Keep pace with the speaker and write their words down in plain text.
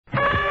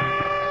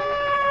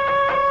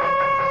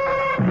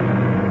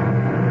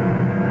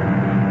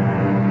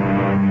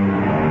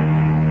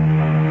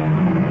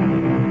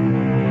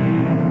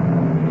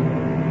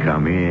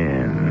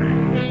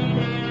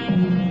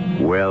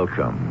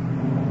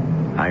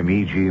Welcome. I'm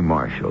E.G.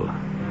 Marshall.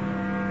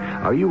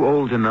 Are you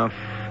old enough,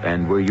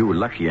 and were you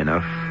lucky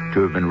enough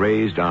to have been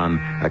raised on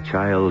A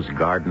Child's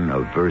Garden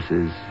of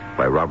Verses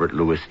by Robert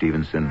Louis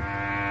Stevenson?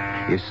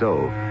 If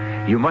so,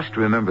 you must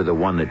remember the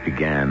one that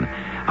began,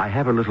 I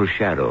have a little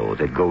shadow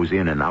that goes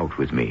in and out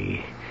with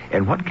me,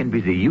 and what can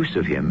be the use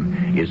of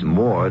him is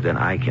more than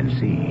I can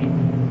see.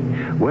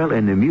 Well,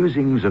 in the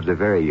musings of the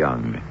very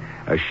young,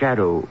 a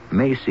shadow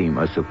may seem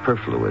a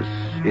superfluous,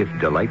 if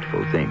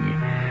delightful thing,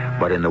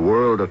 but in the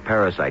world of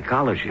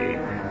parapsychology,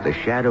 the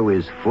shadow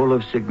is full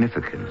of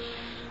significance,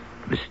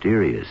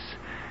 mysterious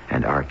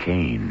and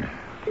arcane.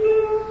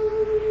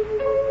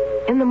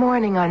 In the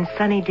morning on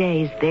sunny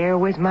days, there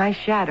was my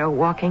shadow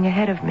walking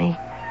ahead of me.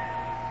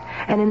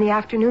 And in the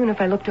afternoon,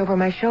 if I looked over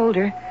my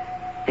shoulder,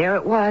 there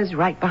it was,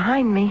 right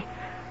behind me.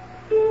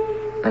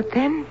 But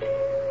then,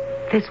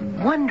 this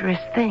wondrous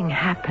thing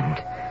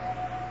happened.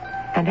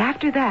 And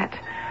after that,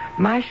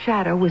 my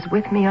shadow was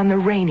with me on the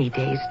rainy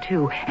days,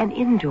 too. And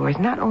indoors,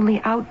 not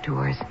only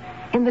outdoors.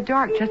 In the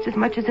dark, just as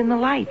much as in the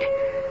light.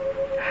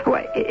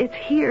 Why, it's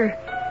here,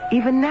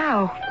 even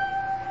now.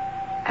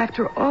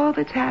 After all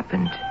that's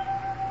happened,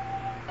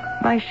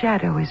 my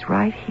shadow is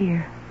right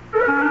here.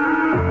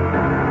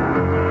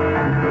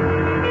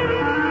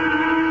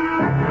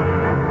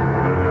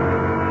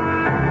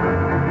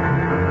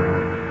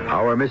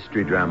 Our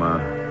mystery drama,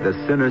 The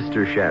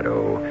Sinister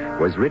Shadow,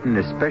 was written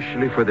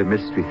especially for the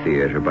Mystery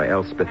Theater by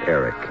Elspeth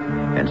Eric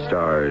and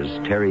stars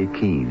Terry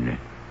Keane.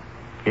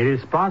 It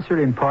is sponsored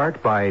in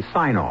part by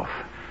Sign-Off,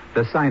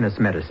 the sinus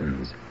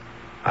medicines.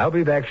 I'll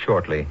be back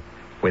shortly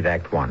with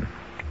Act One.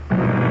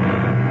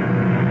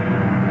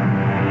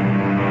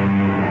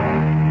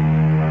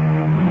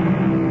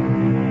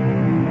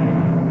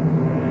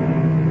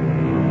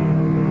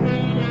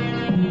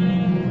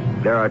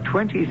 There are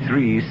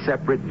 23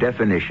 separate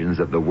definitions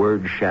of the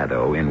word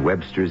shadow in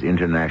Webster's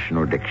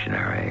International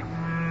Dictionary.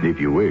 If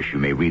you wish, you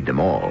may read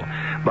them all.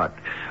 But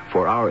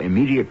for our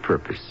immediate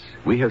purpose,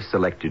 we have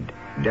selected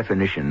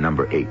definition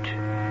number 8.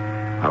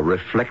 A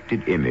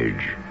reflected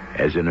image,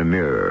 as in a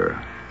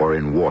mirror or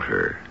in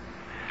water.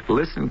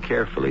 Listen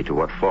carefully to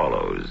what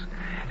follows,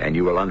 and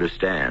you will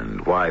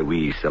understand why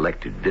we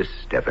selected this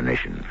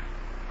definition.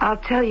 I'll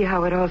tell you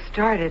how it all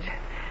started.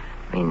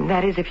 I mean,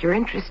 that is, if you're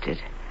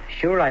interested.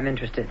 Sure, I'm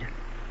interested.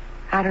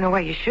 I don't know why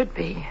you should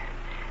be.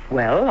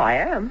 Well, I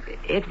am.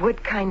 It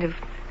would kind of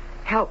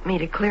help me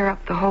to clear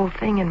up the whole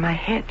thing in my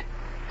head.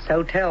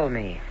 So tell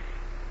me.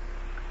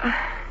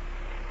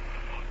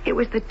 It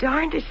was the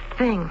darndest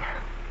thing.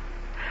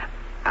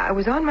 I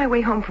was on my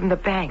way home from the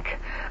bank.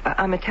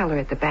 I'm a teller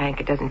at the bank.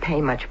 It doesn't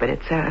pay much, but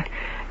it's a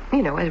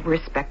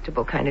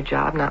respectable kind of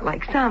job, not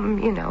like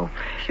some,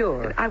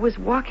 Sure. I was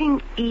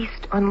walking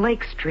east on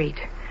Lake Street.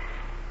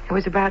 It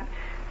was about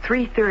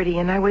 3:30,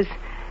 and I was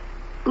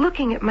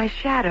looking at my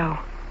shadow.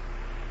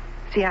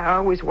 See, I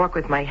always walk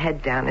with my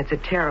head down. It's a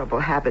terrible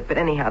habit, but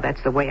anyhow,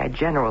 that's the way I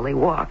generally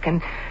walk.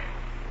 And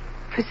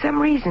for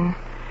some reason,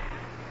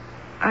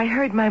 I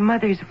heard my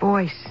mother's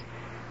voice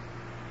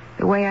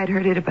the way I'd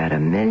heard it about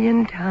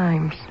 1,000,000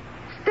 times.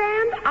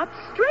 Stand up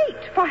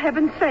straight, for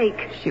heaven's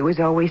sake. She was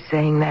always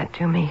saying that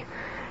to me.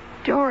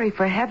 Dory,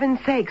 for heaven's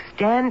sake,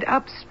 stand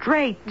up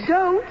straight.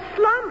 Don't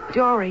slump.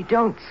 Dory,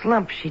 don't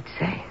slump, she'd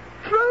say.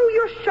 Throw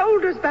your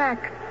shoulders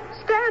back.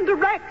 Stand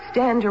erect.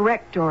 Stand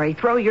erect, Dory.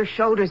 Throw your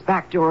shoulders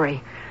back,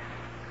 Dory.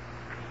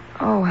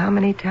 Oh, how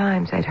many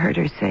times I'd heard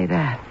her say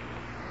that.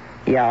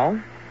 Yeah?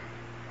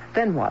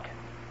 Then what?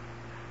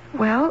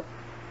 Well,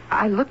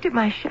 I looked at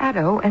my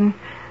shadow, and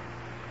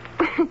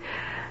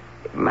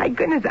my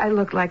goodness, I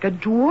looked like a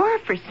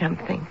dwarf or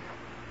something.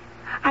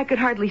 I could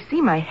hardly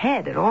see my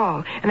head at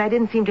all, and I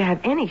didn't seem to have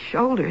any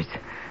shoulders.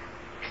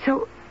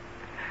 So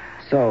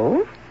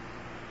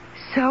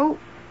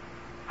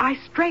I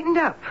straightened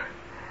up.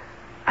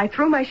 I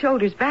threw my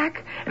shoulders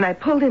back, and I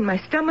pulled in my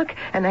stomach,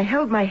 and I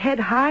held my head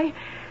high,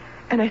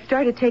 and I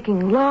started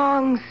taking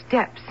long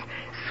steps,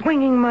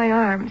 swinging my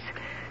arms.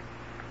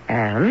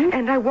 And?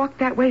 And I walked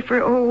that way for,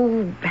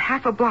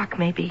 half a block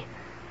maybe.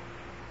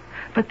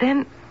 But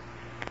then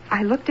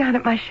I looked down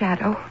at my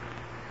shadow.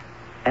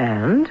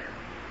 And?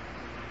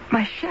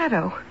 My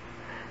shadow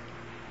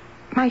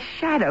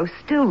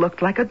still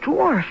looked like a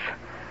dwarf.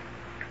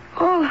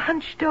 All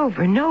hunched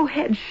over, no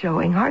head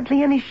showing,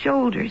 hardly any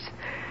shoulders.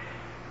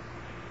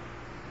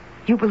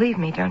 You believe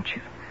me, don't you?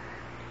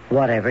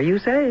 Whatever you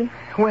say.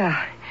 Well,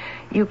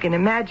 you can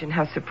imagine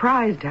how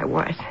surprised I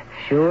was.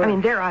 Sure. I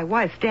mean, there I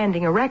was,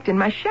 standing erect, and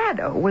my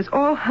shadow was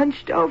all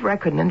hunched over. I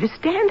couldn't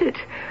understand it.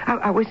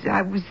 I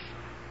was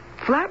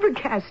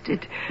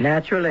flabbergasted.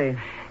 Naturally.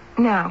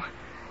 Now,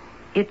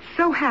 it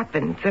so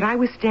happened that I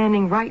was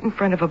standing right in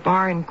front of a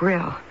bar and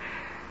grill.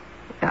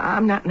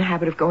 I'm not in the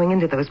habit of going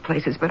into those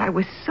places, but I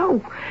was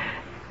so...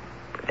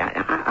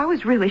 I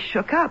was really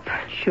shook up.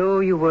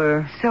 Sure you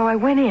were. So I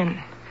went in.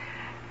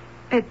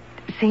 It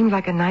seemed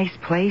like a nice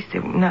place.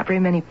 There were not very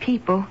many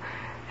people.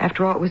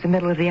 After all, it was the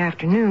middle of the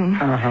afternoon.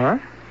 Uh-huh.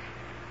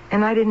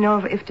 And I didn't know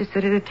if to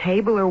sit at a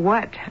table or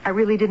what. I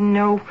really didn't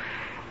know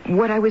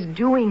what I was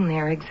doing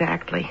there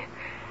exactly.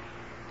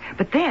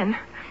 But then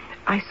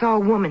I saw a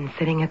woman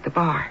sitting at the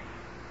bar.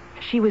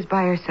 She was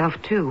by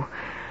herself, too.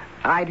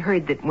 I'd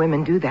heard that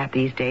women do that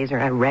these days, or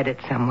I read it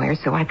somewhere,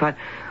 so I thought,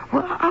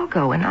 well, I'll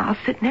go and I'll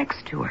sit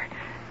next to her.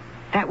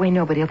 That way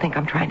nobody will think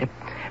I'm trying to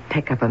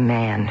pick up a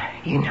man,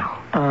 you know.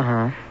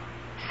 Uh-huh.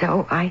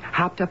 So I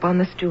hopped up on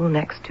the stool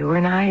next to her,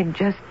 and I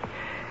just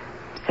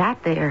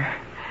sat there,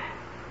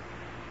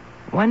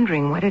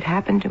 wondering what had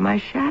happened to my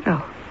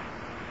shadow.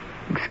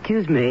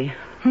 Excuse me.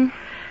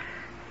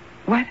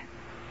 What?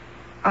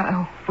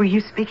 Were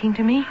you speaking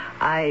to me?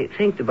 I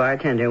think the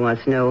bartender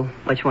wants to know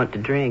what you want to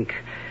drink.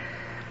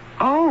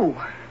 Oh.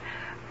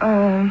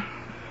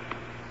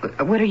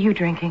 What are you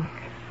drinking?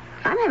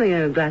 I'm having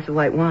a glass of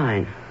white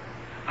wine.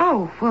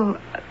 Oh, well,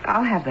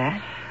 I'll have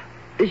that.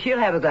 She'll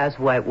have a glass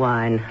of white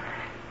wine.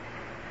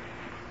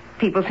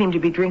 People seem to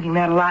be drinking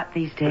that a lot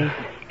these days.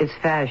 It's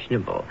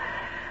fashionable.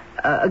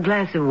 A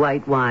glass of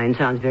white wine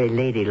sounds very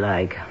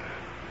ladylike.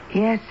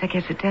 Yes, I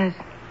guess it does.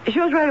 It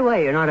shows right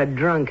away you're not a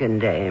drunken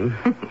dame.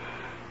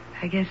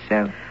 I guess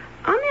so.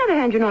 On the other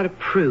hand, you're not a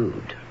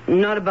prude.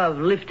 Not above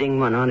lifting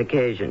one on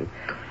occasion.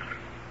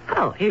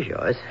 Oh, here's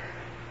yours.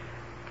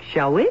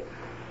 Shall we?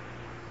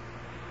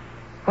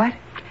 What?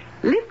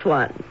 Lift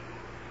one.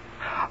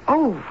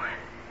 Oh,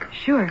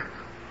 sure.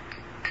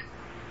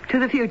 To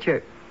the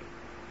future.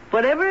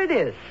 Whatever it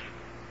is.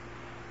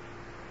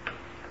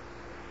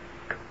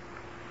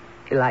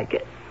 You like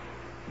it?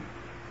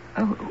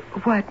 Oh,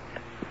 what?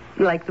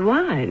 Like the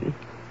wine.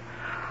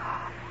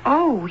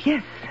 Oh,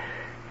 yes.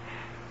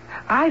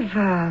 I've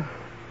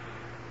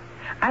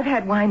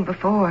had wine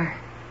before.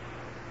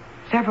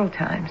 Several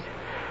times.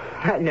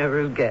 I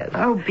never have guessed.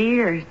 Oh,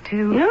 beer,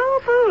 too. No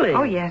fooling.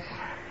 Oh, yes.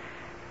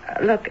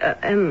 Look,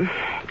 am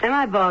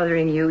I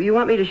bothering you? You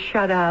want me to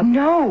shut up?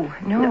 No.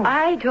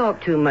 I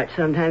talk too much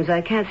sometimes.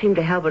 I can't seem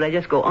to help it. I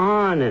just go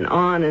on,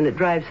 and it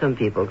drives some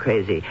people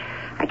crazy.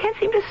 I can't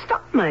seem to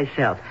stop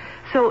myself.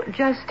 So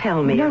just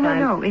tell me.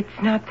 No,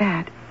 it's not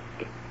that.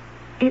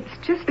 It's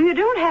just... You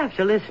don't have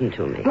to listen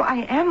to me. Well,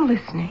 I am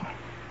listening.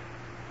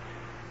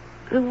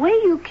 The way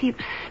you keep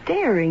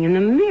staring in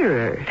the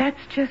mirror. That's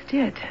just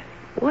it.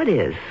 What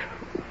is?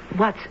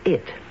 What's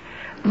it?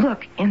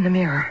 Look in the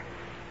mirror.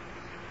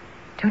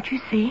 Don't you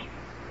see?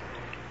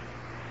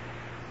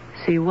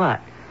 See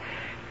what?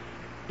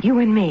 You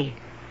and me,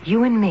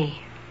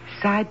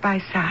 side by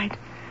side.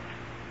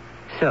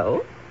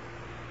 So?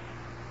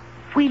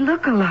 We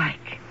look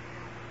alike.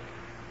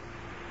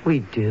 We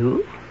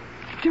do?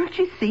 Don't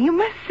you see? You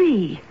must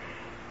see.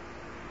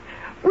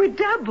 We're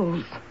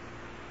doubles.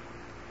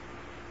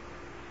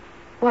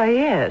 Why,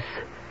 yes.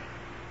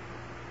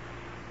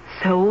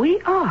 So we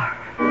are.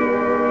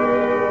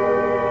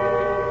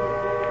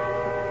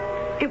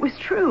 It was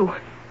true.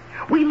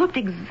 We looked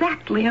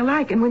exactly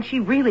alike, and when she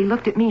really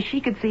looked at me,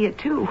 she could see it,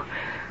 too.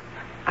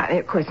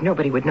 Of course,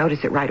 nobody would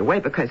notice it right away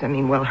because,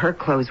 her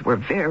clothes were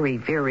very,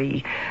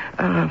 very,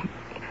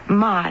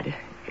 mod.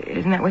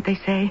 Isn't that what they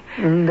say?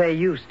 They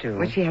used to.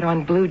 Well, she had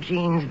on blue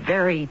jeans,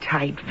 very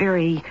tight,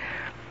 very,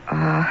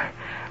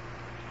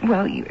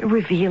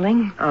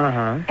 revealing.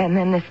 Uh-huh. And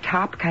then this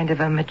top, kind of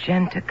a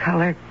magenta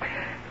color,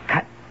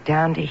 cut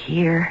down to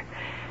here.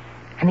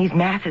 And these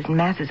masses and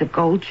masses of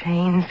gold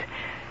chains.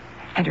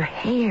 And her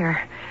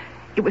hair,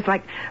 it was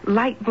like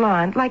light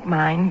blonde, like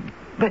mine,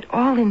 but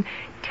all in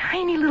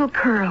tiny little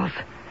curls.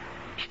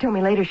 She told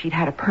me later she'd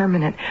had a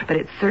permanent, but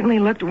it certainly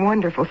looked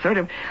wonderful, sort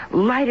of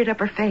lighted up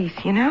her face,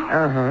 you know?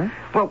 Uh-huh.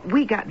 Well,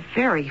 we got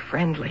very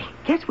friendly.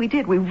 Yes, we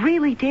did. We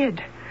really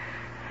did.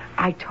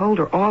 I told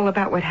her all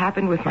about what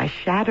happened with my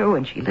shadow,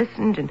 and she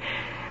listened, and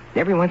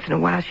every once in a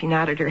while she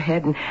nodded her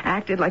head and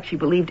acted like she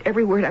believed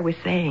every word I was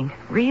saying.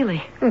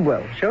 Really.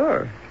 Well,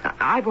 sure.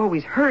 I've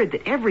always heard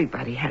that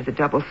everybody has a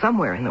double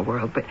somewhere in the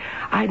world, but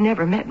I'd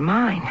never met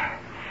mine.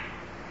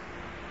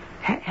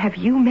 Have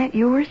you met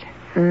yours?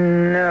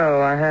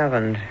 No, I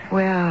haven't.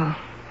 Well,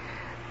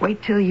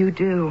 wait till you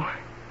do.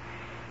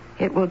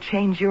 It will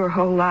change your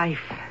whole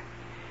life.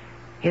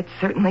 It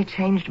certainly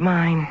changed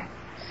mine.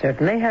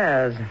 Certainly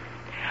has.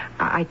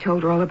 I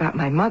told her all about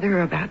my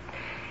mother, about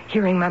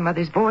hearing my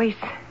mother's voice.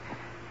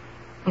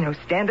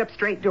 Stand up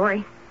straight,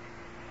 Dory.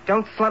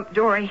 Don't slump,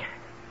 Dory.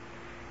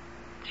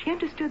 She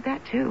understood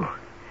that, too.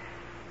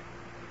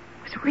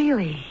 It was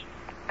really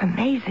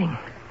amazing.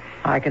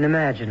 I can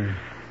imagine.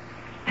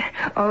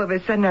 All of a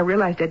sudden, I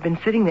realized I'd been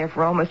sitting there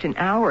for almost an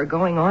hour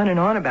going on and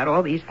on about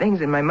all these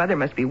things, and my mother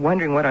must be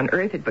wondering what on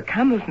earth had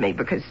become of me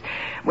because,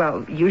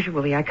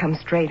 usually I come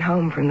straight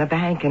home from the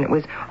bank, and it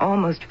was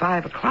almost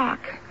 5 o'clock.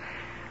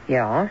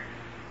 Yeah?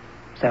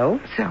 So?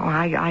 So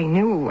I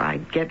knew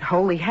I'd get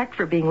holy heck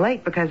for being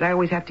late because I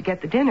always have to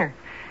get the dinner.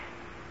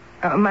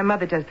 My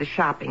mother does the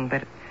shopping,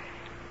 but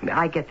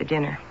I get the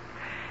dinner.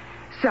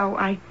 So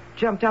I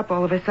jumped up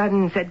all of a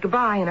sudden and said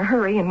goodbye in a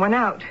hurry and went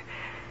out.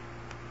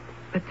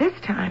 But this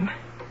time...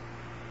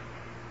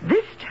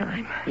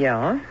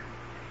 Yeah?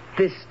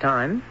 This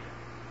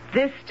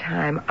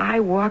time I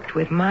walked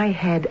with my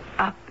head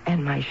up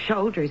and my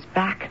shoulders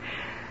back.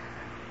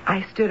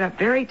 I stood up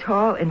very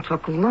tall and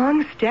took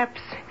long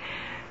steps.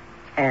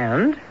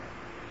 And?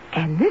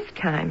 And this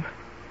time,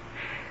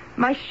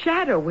 My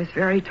shadow was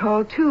very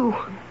tall, too.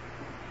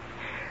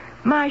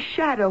 My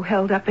shadow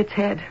held up its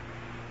head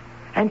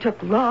and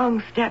took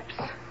long steps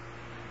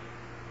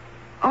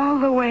all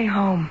the way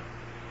home.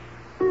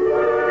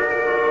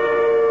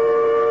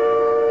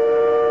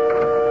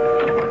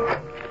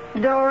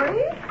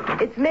 Dory?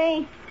 It's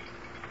me.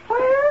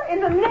 Where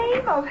in the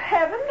name of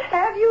heaven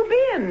have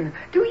you been?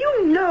 Do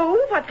you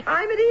know what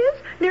time it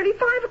is? Nearly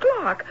 5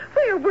 o'clock.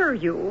 Where were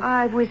you?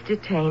 I was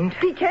detained.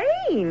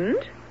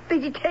 Detained? They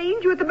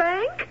detained you at the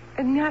bank?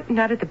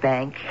 Not at the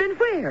bank. Then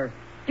where?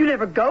 You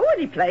never go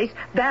anyplace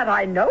that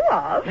I know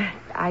of.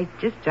 I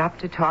just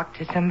stopped to talk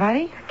to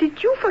somebody.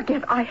 Did you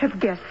forget I have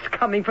guests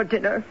coming for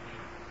dinner?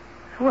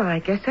 Well, I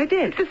guess I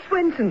did. The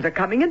Swensons are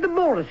coming, and the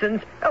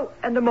Morrisons. Oh,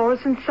 and the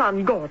Morrison's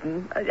son,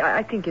 Gordon.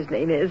 I think his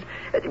name is.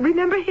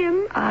 Remember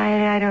him?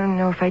 I don't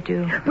know if I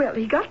do. Well,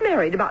 he got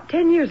married about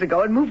 10 years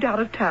ago and moved out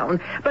of town.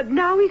 But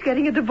now he's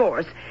getting a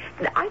divorce.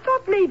 I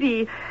thought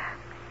maybe...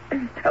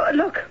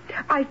 look,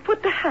 I've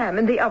put the ham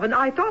in the oven.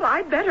 I thought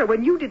I'd better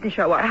when you didn't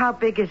show up. How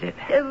big is it?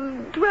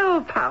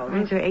 12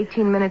 pounds. So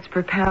 18 minutes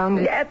per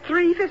pound? At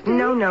 $3.50?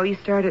 No, you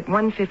start at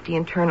 150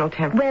 internal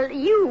temp. Well,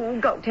 you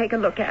go take a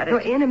look at it.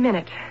 Well, in a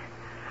minute.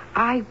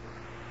 I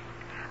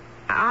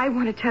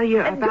want to tell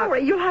you about...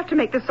 Dory, you'll have to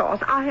make the sauce.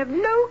 I have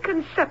no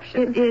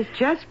conception. It is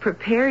just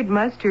prepared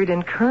mustard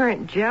and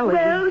currant jelly.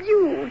 Well,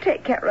 you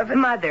take care of it.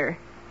 Mother,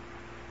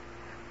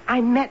 I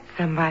met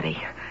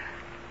somebody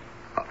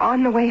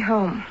on the way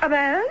home. A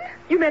man?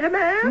 You met a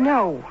man?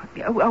 No,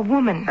 a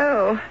woman.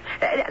 Oh,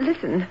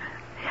 listen.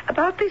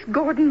 About this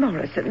Gordon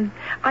Morrison,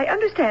 I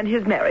understand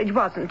his marriage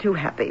wasn't too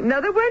happy.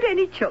 Now, there weren't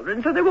any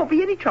children, so there won't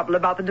be any trouble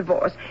about the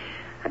divorce.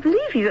 I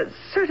believe he's a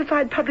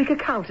certified public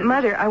accountant.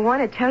 Mother, I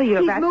want to tell you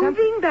about He's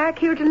moving back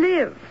here to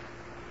live.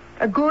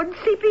 A good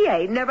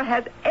CPA never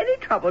has any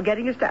trouble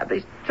getting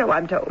established, so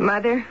I'm told.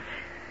 Mother?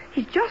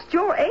 He's just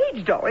your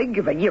age, Dory.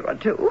 Give a year or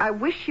two. I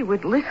wish you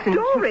would listen.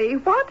 Dory,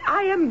 what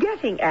I am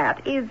getting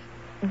at is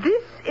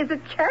this is a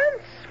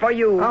chance for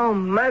you. Oh,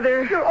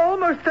 Mother. You're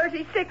almost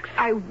 36.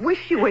 I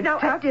wish you would... Now,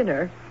 at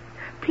dinner,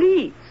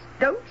 please,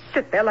 don't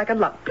sit there like a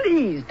lump.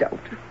 Please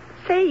don't.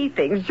 Say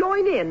things.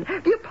 Join in.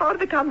 Be a part of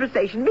the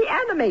conversation. Be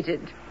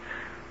animated.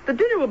 The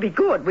dinner will be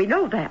good. We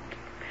know that.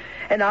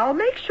 And I'll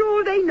make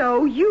sure they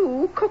know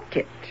you cooked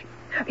it.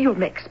 You'll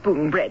make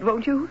spoon bread,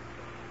 won't you?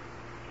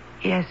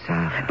 Yes,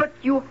 But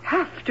you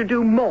have to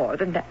do more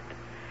than that.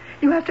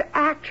 You have to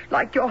act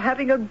like you're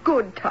having a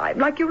good time,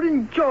 like you're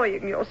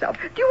enjoying yourself.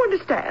 Do you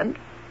understand?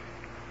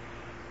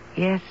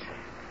 Yes.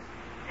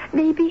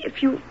 Maybe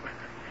if you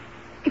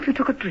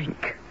took a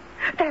drink.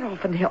 That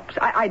often helps.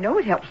 I know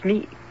it helps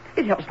me.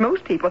 It helps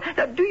most people.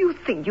 Now, do you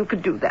think you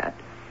could do that?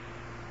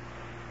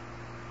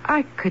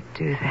 I could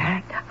do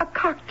that. A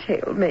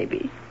cocktail,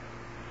 maybe.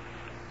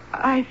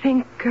 I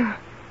think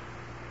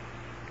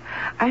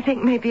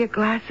maybe a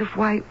glass of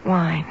white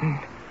wine.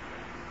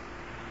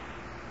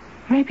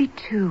 Maybe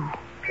 2.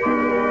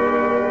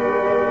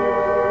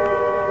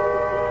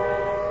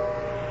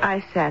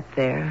 I sat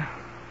there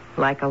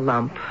like a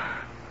lump.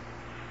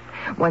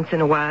 Once in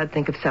a while, I'd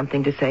think of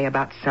something to say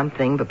about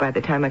something, but by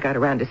the time I got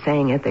around to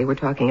saying it, they were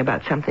talking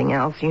about something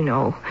else, you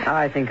know.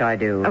 I think I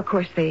do. Of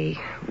course, they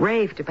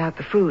raved about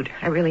the food.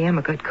 I really am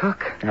a good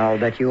cook. I'll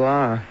bet you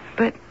are.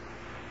 But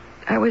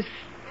I was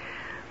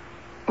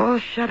all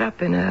shut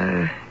up in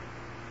a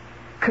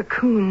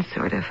cocoon,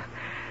 sort of.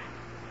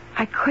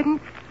 I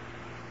couldn't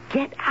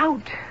get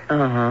out.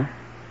 Uh-huh.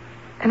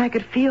 And I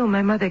could feel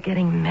my mother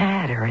getting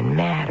madder and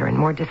madder and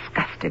more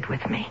disgusted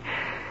with me.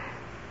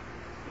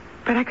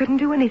 But I couldn't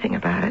do anything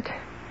about it.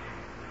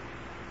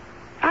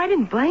 I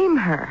didn't blame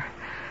her.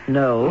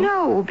 No?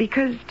 No,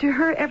 because to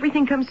her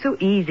everything comes so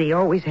easy,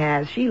 always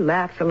has. She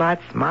laughs a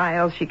lot,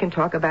 smiles. She can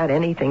talk about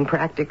anything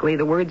practically.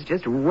 The words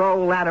just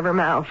roll out of her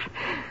mouth.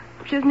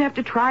 She doesn't have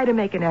to try to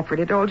make an effort.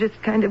 It all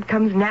just kind of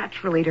comes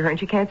naturally to her, and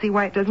she can't see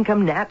why it doesn't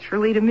come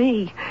naturally to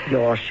me.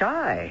 You're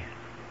shy.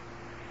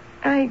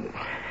 I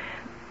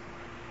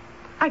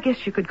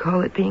guess you could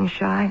call it being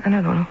shy. I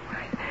don't know.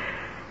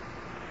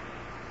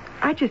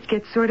 I just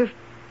get sort of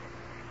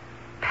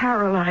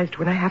paralyzed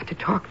when I have to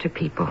talk to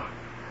people.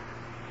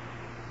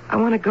 I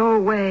want to go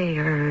away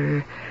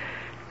or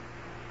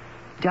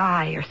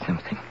die or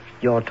something.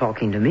 You're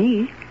talking to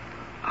me.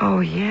 Oh,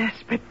 yes,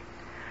 but...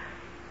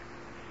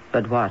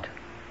 But what?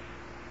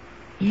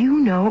 You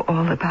know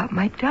all about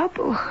my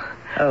double.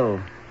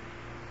 Oh.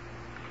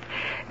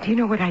 Do you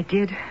know what I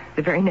did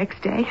the very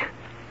next day?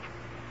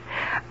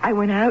 I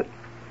went out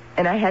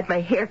and I had my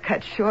hair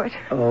cut short.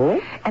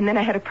 Oh? And then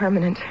I had a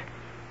permanent.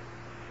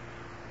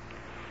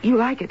 You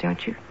like it,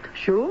 don't you?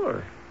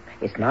 Sure.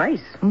 It's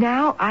nice.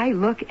 Now I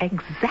look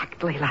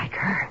exactly like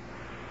her.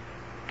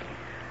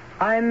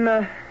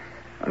 I'm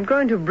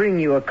going to bring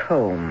you a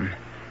comb.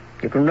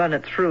 You can run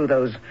it through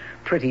those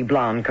pretty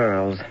blonde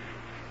curls.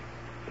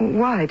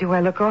 Why? Do I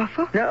look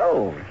awful?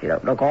 No, you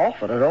don't look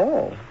awful at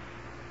all.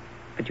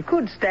 But you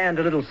could stand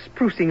a little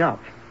sprucing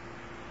up.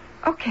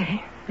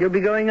 Okay. You'll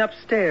be going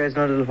upstairs in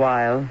a little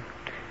while.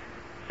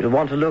 You'll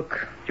want to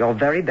look your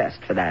very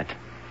best for that.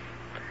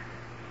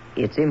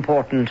 It's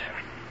important.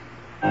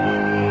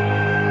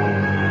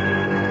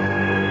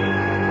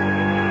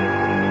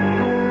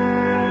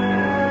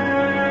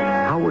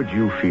 How would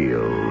you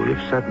feel if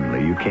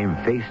suddenly you came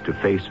face to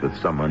face with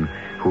someone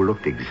who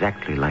looked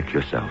exactly like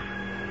yourself?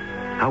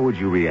 How would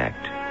you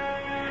react?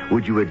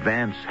 Would you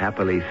advance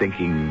happily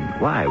thinking,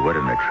 why, what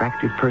an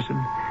attractive person?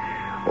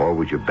 Or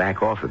would you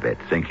back off a bit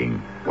thinking,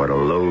 what a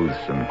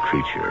loathsome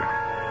creature?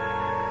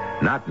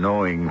 Not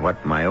knowing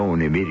what my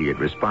own immediate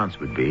response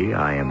would be,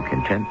 I am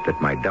content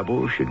that my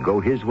double should go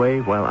his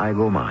way while I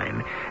go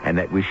mine, and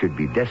that we should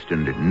be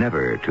destined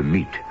never to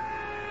meet.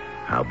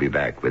 I'll be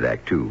back with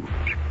Act Two.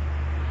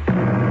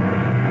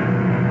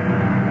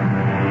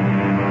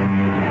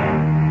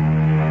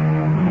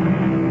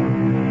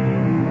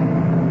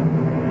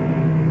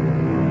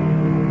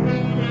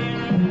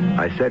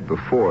 I said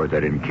before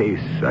that in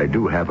case I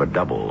do have a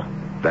double,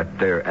 that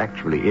there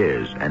actually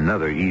is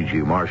another E.G.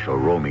 Marshall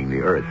roaming the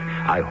earth.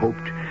 I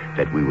hoped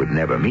that we would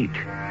never meet.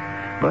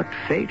 But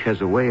fate has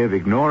a way of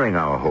ignoring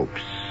our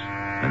hopes,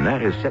 and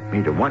that has set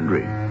me to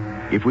wondering,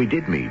 if we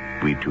did meet,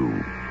 we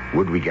two,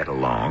 would we get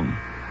along?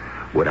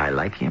 Would I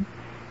like him?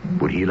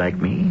 Would he like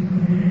me?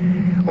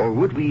 Or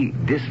would we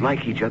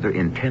dislike each other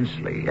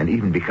intensely and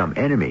even become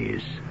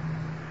enemies?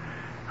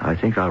 I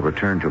think I'll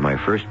return to my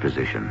first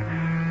position.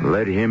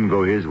 Let him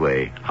go his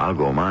way. I'll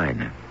go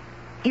mine.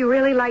 You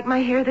really like my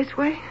hair this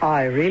way?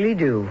 I really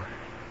do.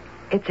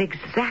 It's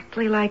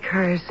exactly like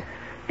hers.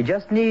 You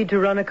just need to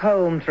run a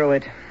comb through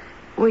it.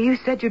 Well, you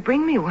said you'd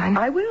bring me one.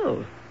 I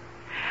will.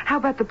 How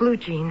about the blue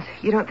jeans?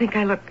 You don't think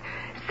I look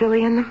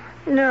silly in them?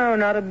 No,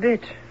 not a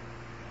bit.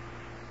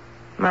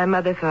 My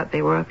mother thought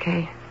they were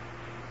okay.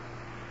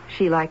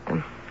 She liked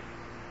them.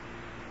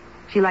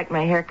 She liked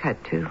my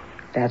haircut, too.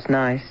 That's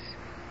nice.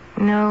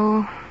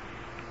 No,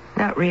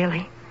 not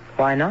really.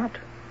 Why not?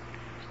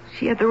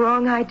 She had the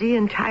wrong idea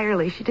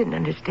entirely. She didn't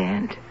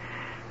understand.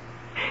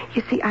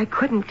 You see, I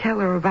couldn't tell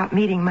her about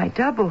meeting my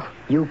double.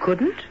 You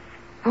couldn't?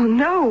 Well,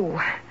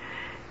 no.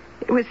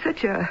 It was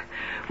such a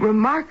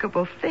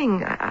remarkable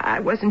thing. I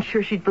wasn't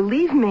sure she'd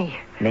believe me.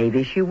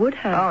 Maybe she would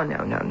have. Oh,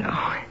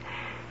 no.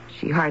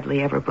 She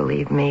hardly ever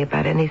believed me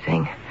about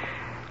anything.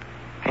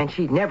 And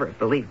she'd never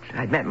believed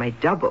I'd met my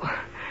double.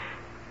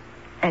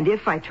 And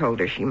if I told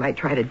her, she might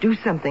try to do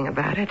something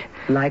about it.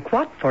 Like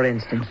what, for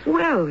instance?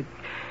 Well,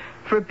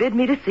 forbid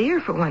me to see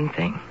her, for one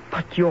thing.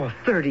 But you're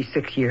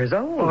 36 years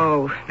old.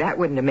 Oh, that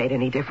wouldn't have made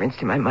any difference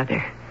to my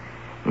mother.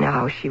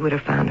 No, she would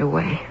have found a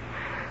way.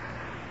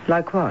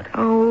 Like what?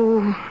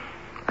 Oh,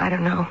 I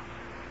don't know.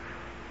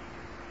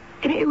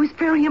 It was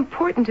very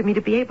important to me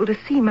to be able to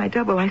see my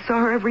double. I saw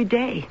her every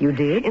day. You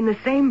did? In the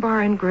same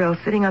bar and grill,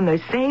 sitting on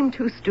those same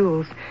two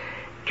stools,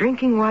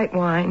 drinking white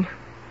wine.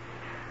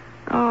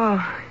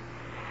 Oh,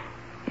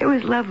 it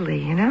was lovely,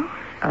 you know?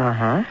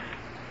 Uh-huh.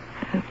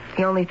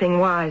 The only thing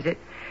was, it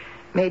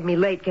made me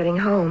late getting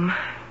home.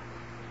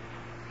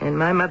 And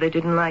my mother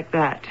didn't like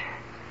that.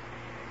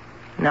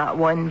 Not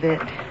one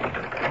bit.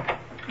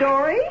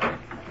 Dory?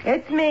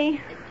 It's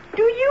me.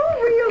 Do you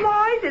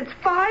realize it's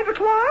 5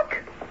 o'clock?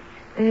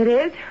 It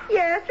is?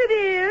 Yes, it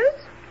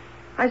is.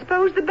 I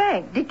suppose the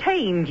bank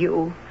detained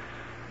you.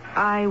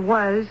 I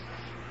was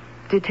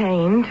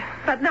detained.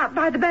 But not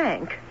by the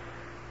bank.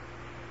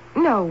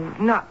 No,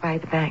 not by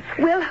the bank.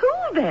 Well, who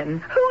then?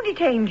 Who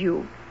detained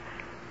you?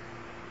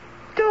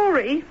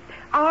 Dory,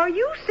 are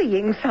you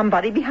seeing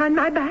somebody behind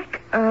my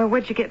back?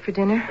 What'd you get for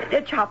dinner?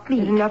 Chopped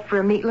meat. Is enough for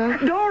a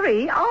meatloaf?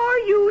 Dory, are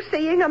you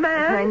seeing a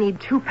man? I need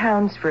 2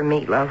 pounds for a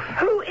meatloaf.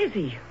 Who is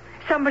he?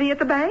 Somebody at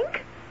the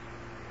bank?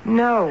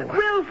 No.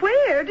 Well,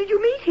 where did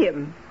you meet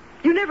him?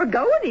 You never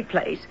go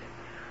anyplace.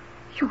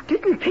 You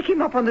didn't pick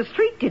him up on the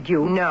street, did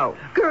you? No.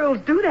 Girls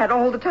do that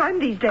all the time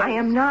these days. I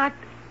am not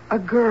a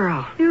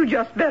girl. You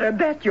just better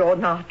bet you're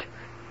not.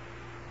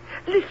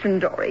 Listen,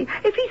 Dory,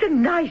 if he's a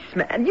nice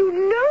man, you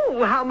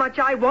know how much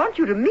I want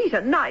you to meet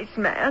a nice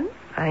man.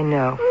 I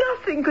know.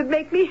 Nothing could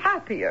make me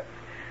happier.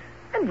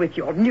 And with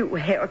your new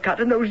haircut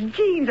and those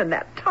jeans and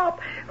that top,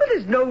 well,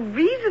 there's no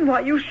reason why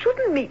you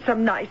shouldn't meet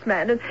some nice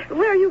man. And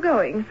where are you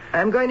going?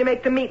 I'm going to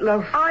make the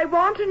meatloaf. I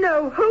want to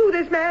know who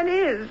this man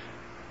is.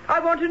 I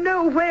want to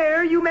know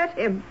where you met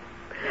him.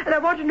 And I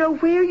want to know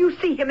where you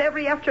see him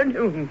every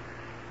afternoon.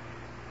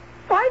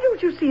 Why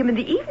don't you see him in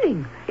the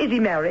evening? Is he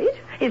married?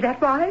 Is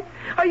that why?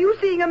 Are you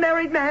seeing a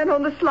married man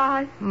on the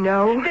sly?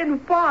 No.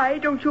 Then why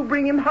don't you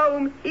bring him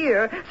home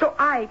here so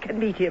I can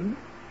meet him?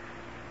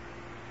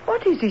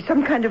 What is he,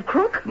 some kind of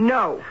crook?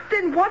 No.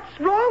 Then what's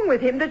wrong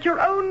with him that your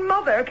own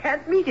mother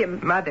can't meet him?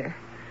 Mother,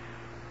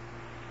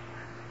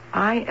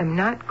 I am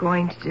not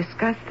going to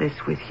discuss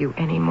this with you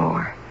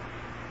anymore.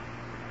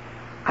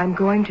 I'm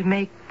going to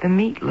make the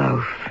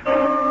meatloaf.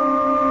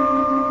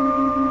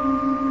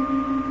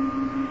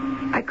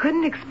 I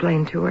couldn't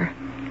explain to her.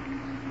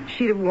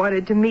 She'd have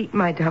wanted to meet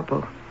my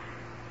double.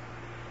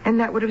 And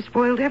that would have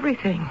spoiled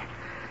everything.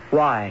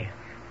 Why?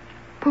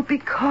 Well,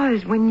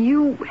 because when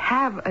you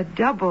have a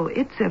double,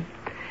 it's a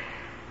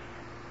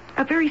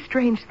very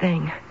strange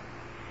thing.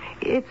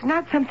 It's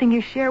not something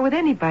you share with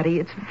anybody.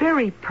 It's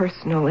very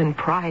personal and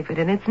private,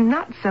 and it's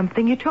not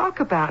something you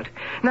talk about.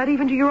 Not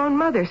even to your own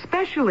mother,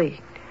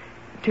 especially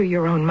to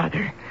your own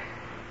mother.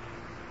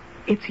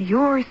 It's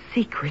your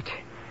secret.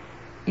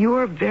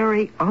 Your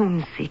very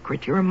own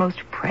secret. Your most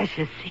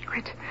precious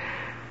secret.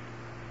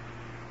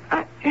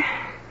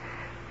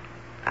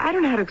 I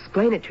don't know how to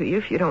explain it to you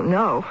if you don't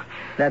know.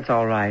 That's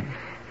all right.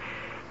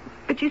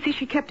 But you see,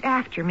 she kept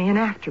after me and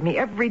after me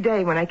every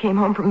day when I came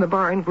home from the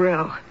bar and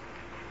grill.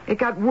 It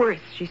got worse.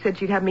 She said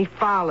she'd have me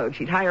followed.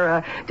 She'd hire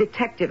a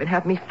detective and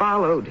have me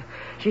followed.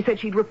 She said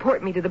she'd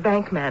report me to the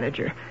bank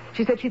manager.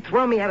 She said she'd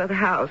throw me out of the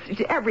house.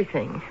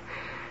 Everything.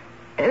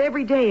 And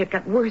every day it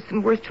got worse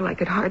and worse till I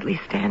could hardly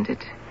stand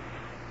it.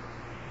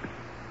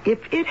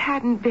 If it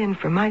hadn't been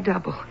for my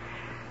double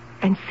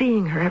and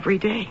seeing her every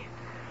day,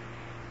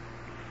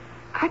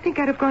 I think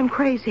I'd have gone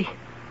crazy.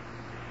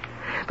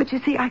 But you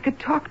see, I could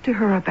talk to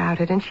her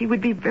about it, and she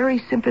would be very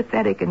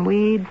sympathetic, and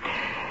we'd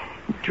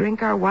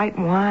drink our white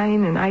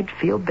wine, and I'd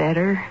feel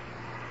better,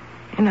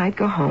 and I'd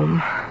go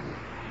home.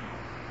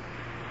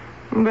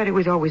 But it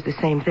was always the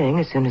same thing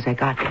as soon as I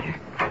got there.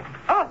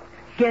 Oh,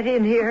 get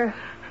in here.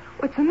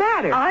 What's the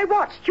matter? I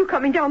watched you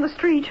coming down the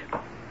street.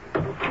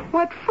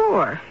 What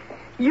for?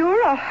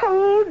 You're a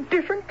whole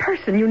different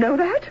person, you know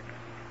that?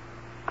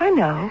 I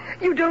know.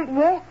 You don't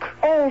walk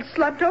all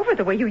slumped over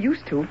the way you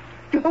used to.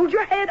 You hold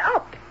your head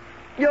up.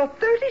 You're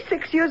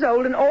 36 years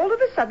old, and all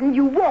of a sudden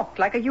you walk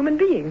like a human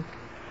being.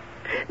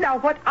 Now,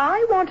 what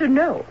I want to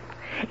know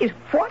is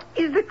what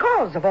is the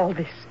cause of all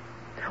this?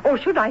 Or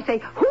should I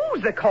say,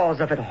 who's the cause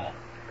of it all?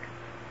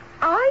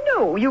 I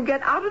know you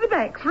get out of the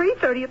bank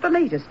 3:30 at the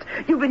latest.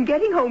 You've been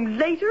getting home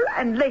later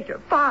and later,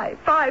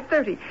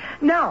 5:30.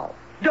 Now,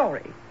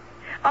 Dory,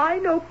 I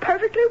know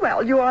perfectly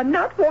well you are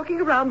not walking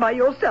around by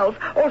yourself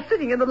or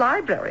sitting in the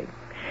library,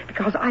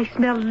 because I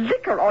smell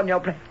liquor on your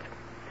breath.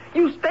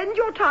 You spend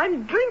your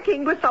time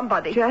drinking with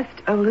somebody.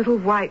 Just a little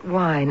white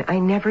wine. I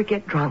never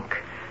get drunk.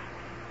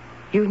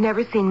 You've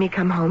never seen me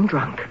come home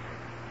drunk.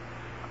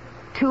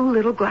 2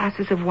 little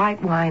glasses of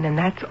white wine, and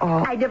that's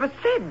all. I never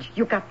said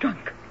you got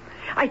drunk.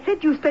 I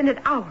said you spend an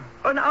hour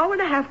or an hour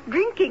and a half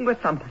drinking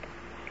with somebody.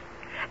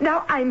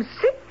 Now, I'm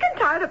sick and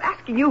tired of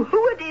asking you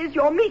who it is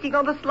you're meeting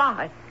on the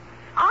sly.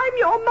 I'm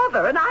your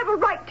mother, and I've a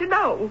right to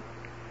know.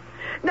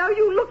 Now,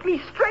 you look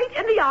me straight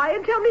in the eye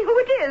and tell me who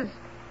it is.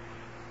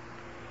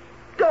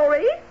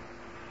 Dory?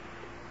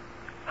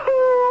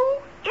 Who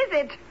is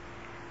it?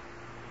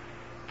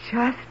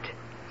 Just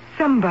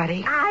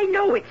somebody. I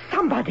know it's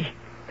somebody.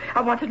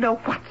 I want to know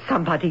what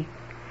somebody.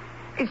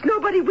 It's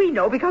nobody we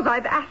know because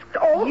I've asked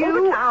all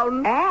over town.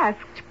 You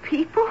asked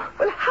people?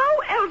 Well, how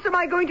else am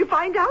I going to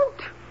find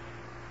out?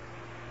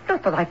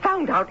 Not that I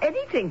found out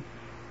anything.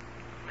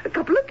 A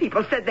couple of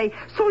people said they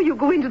saw you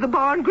go into the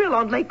bar and grill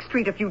on Lake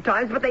Street a few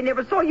times, but they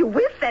never saw you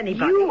with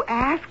anybody. You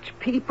asked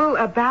people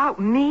about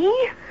me?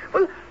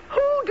 Well,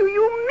 who do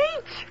you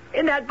meet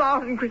in that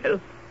bar and grill?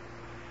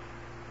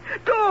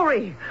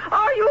 Dory,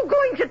 are you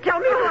going to tell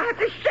me? I'll have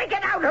to shake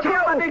it out of you.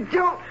 Mother,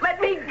 don't let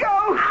me go.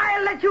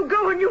 I'll let you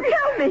go and you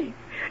tell me.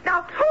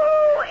 Now,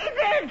 who is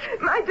it?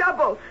 My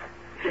double.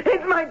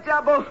 It's my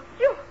double.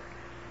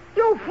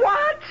 You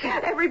what?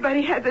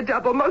 Everybody has a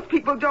double. Most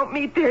people don't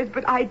meet theirs,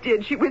 but I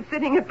did. She was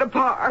sitting at the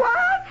bar.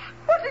 What?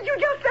 What did you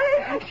just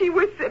say? She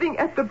was sitting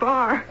at the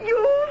bar.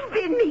 You've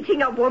been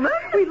meeting a woman?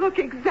 We look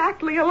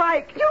exactly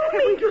alike. You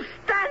mean to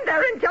stand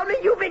there and tell me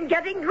you've been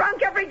getting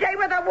drunk every day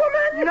with a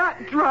woman? Not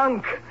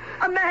drunk.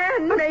 A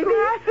man, A maybe?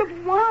 glass of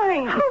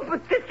wine. Oh,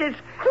 but this is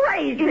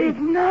crazy. It is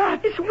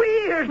not. It's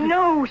weird.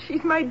 No,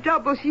 she's my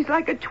double. She's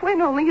like a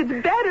twin, only it's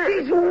better.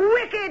 She's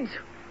wicked.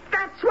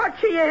 That's what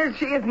she is.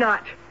 She is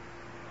not.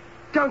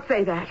 Don't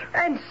say that.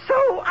 And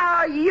so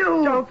are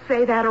you. Don't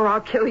say that or I'll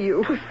kill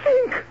you. To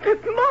think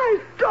that my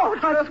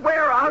daughter... I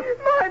swear I'll...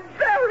 My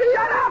very...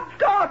 Shut up,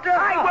 daughter!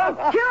 I will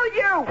kill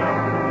you!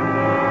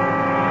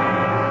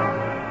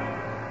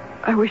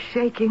 I was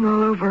shaking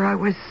all over. I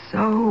was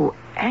so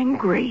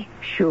angry.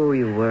 Sure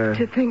you were.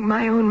 To think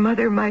my own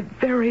mother, my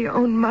very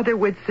own mother,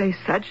 would say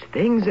such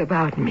things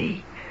about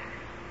me.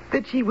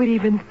 That she would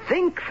even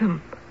think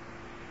them.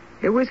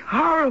 It was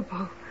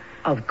horrible.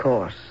 Of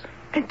course.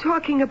 And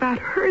talking about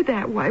her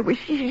that way,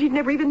 she'd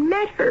never even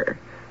met her.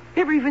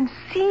 Never even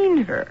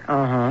seen her.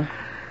 Uh-huh.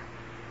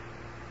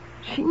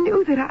 She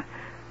knew that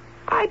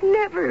I'd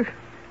never...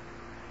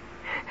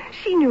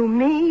 She knew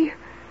me.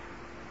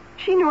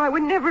 She knew I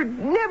would never...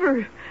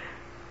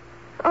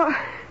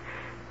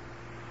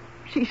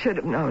 She should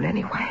have known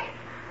anyway.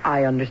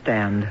 I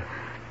understand.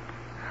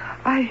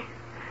 I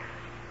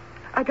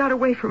got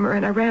away from her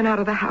and I ran out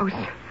of the house.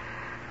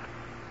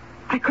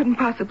 I couldn't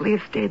possibly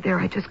have stayed there.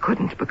 I just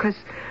couldn't, because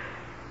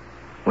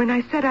when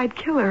I said I'd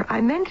kill her, I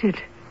meant it.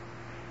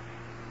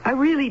 I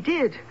really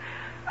did.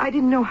 I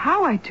didn't know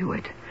how I'd do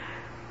it,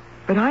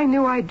 but I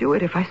knew I'd do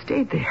it if I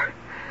stayed there.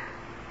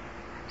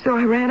 So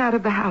I ran out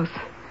of the house.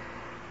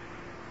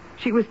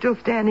 She was still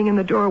standing in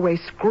the doorway,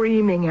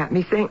 screaming at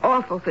me, saying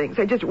awful things.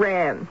 I just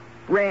ran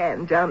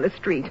down the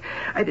street.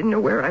 I didn't know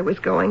where I was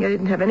going. I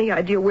didn't have any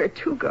idea where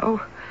to go.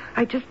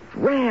 I just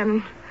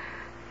ran.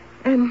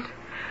 And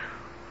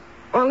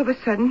all of a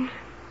sudden,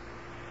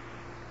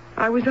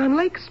 I was on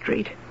Lake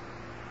Street,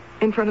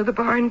 in front of the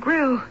bar and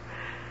grill.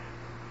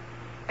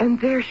 And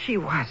there she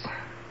was.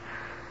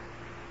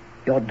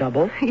 Your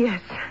double?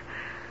 Yes.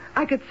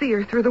 I could see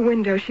her through the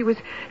window. She was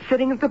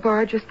sitting at the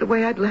bar just the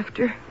way I'd left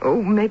her.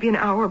 Oh, maybe an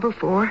hour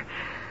before.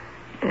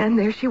 And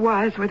there she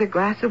was with a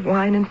glass of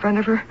wine in front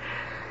of her.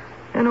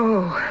 And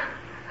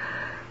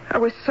I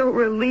was so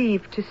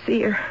relieved to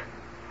see her.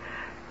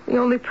 The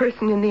only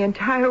person in the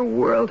entire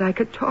world I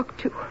could talk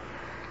to.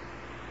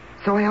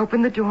 So I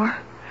opened the door,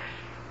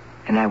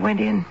 and I went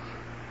in.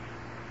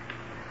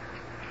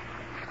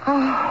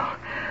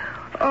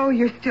 Oh,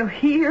 you're still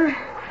here?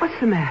 What's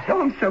the matter?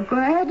 Oh, I'm so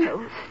glad.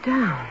 Oh, sit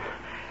down.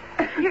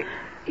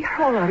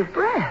 You're all out of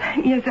breath.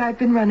 Yes, I've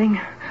been running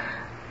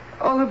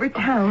all over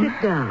town.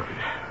 Sit down.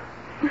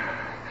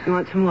 You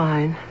want some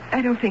wine?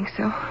 I don't think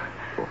so.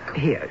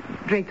 Here,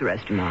 drink the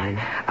rest of mine.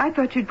 I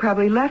thought you'd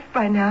probably left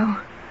by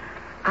now.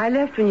 I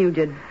left when you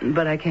did,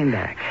 but I came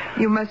back.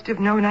 You must have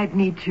known I'd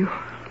need you.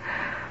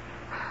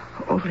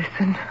 Oh,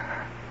 listen.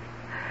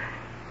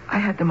 I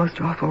had the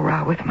most awful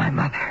row with my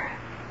mother.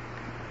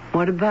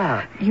 What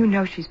about? You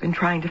know she's been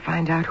trying to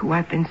find out who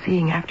I've been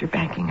seeing after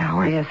banking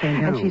hours. Yes, I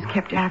know. And she's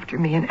kept after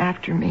me and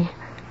after me.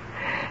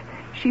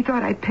 She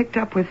thought I'd picked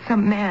up with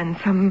some man,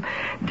 some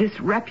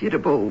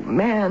disreputable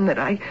man that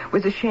I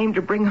was ashamed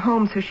to bring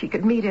home so she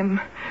could meet him.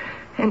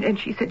 And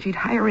she said she'd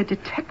hire a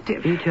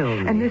detective. You told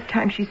me. And this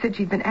time she said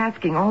she'd been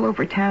asking all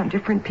over town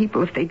different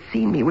people if they'd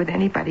seen me with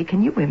anybody.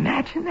 Can you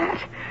imagine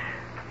that?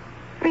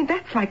 I mean,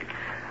 that's like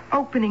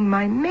opening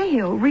my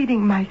mail,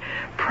 reading my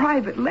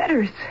private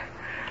letters.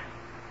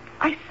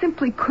 I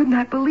simply could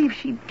not believe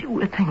she'd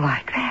do a thing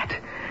like that.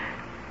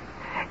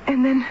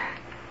 And then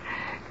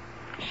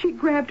she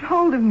grabbed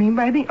hold of me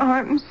by the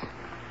arms.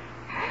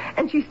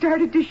 And she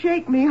started to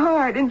shake me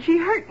hard, and she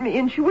hurt me,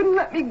 and she wouldn't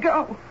let me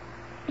go.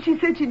 She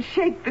said she'd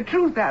shake the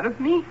truth out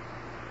of me.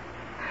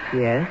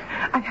 Yes?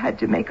 I had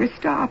to make her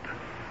stop.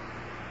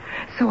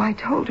 So I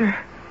told her.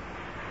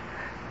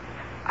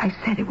 I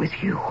said it was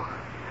you.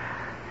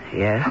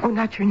 Yes? Oh,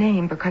 not your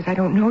name, because I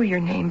don't know your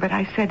name, but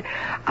I said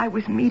I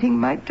was meeting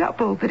my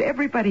double, that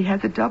everybody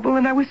has a double,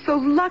 and I was so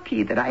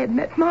lucky that I had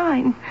met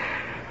mine.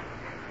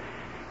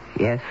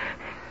 Yes?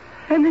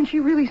 And then she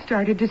really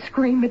started to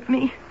scream at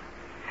me.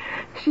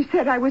 She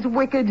said I was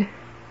wicked,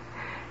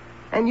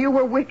 and you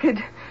were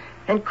wicked,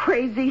 and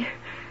crazy,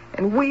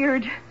 and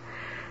weird.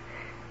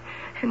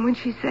 And when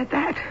she said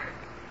that,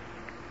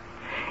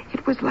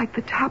 it was like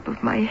the top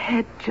of my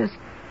head just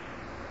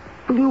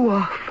blew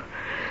off.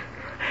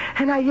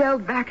 And I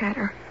yelled back at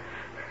her.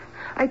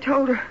 I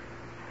told her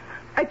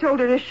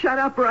to shut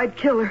up or I'd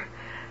kill her.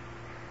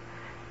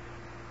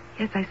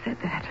 Yes, I said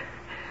that.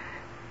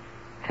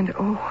 And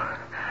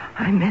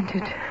I meant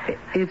it.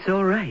 It's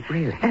all right,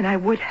 really. And I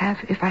would have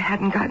if I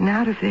hadn't gotten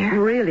out of there.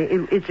 Really,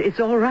 it's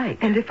all right.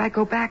 And if I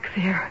go back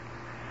there,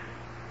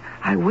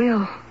 I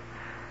will.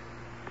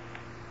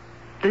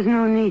 There's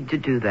no need to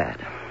do that.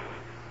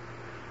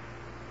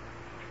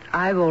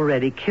 I've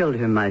already killed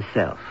her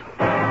myself.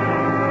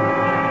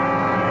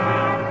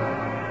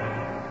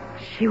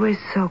 She was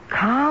so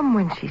calm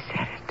when she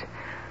said it.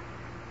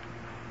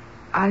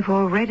 I've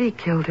already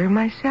killed her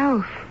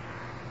myself.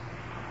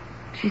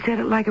 She said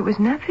it like it was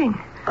nothing.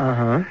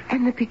 Uh-huh.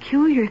 And the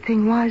peculiar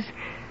thing was,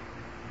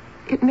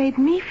 it made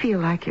me feel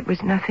like it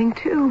was nothing,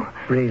 too.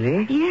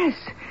 Really? Yes.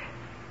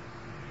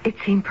 It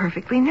seemed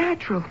perfectly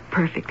natural,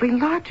 perfectly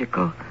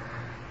logical.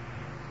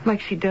 Like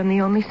she'd done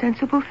the only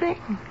sensible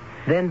thing.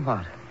 Then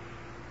what?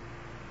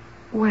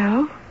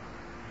 Well,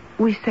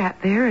 we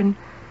sat there and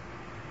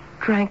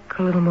drank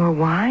a little more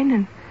wine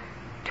and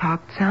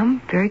talked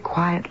some, very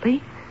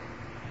quietly.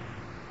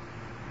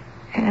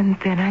 And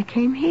then I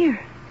came here.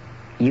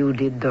 You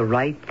did the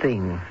right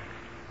thing.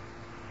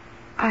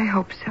 I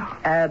hope so.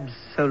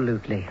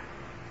 Absolutely.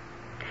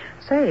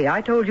 Say,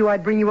 I told you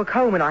I'd bring you a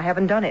comb, and I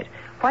haven't done it.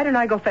 Why don't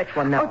I go fetch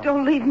one now? Oh,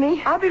 don't leave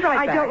me. I'll be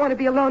right back. I don't want to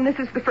be alone. This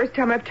is the first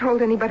time I've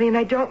told anybody, and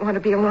I don't want to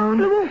be alone.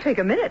 Well, it won't take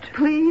a minute.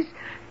 Please?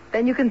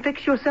 Then you can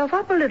fix yourself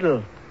up a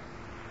little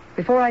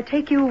before I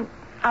take you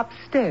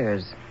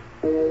upstairs.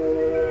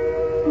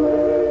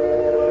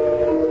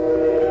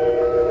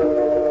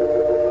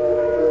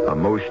 A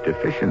most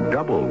efficient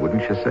double,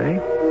 wouldn't you say?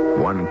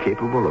 One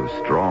capable of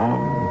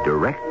strong,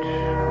 direct,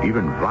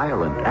 even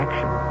violent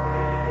action.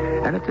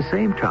 And at the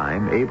same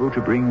time, able to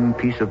bring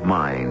peace of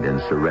mind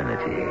and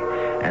serenity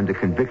and the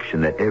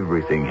conviction that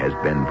everything has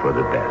been for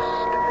the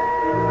best.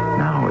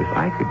 Now, if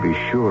I could be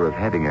sure of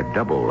having a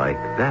double like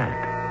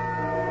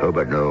that. Oh,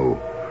 but no.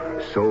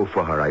 So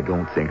far, I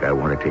don't think I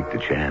want to take the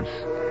chance.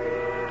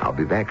 I'll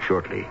be back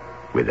shortly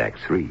with Act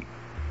 3.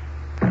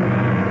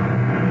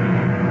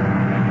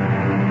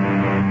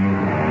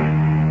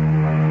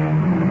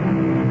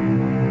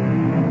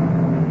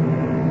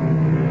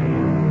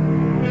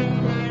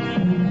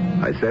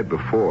 I said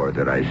before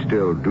that I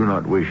still do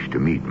not wish to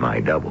meet my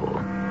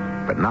double.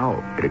 But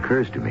now it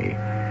occurs to me,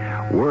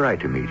 were I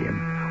to meet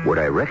him, would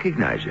I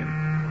recognize him?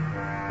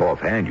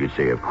 Offhand, you'd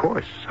say, of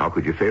course. How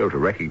could you fail to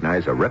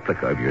recognize a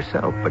replica of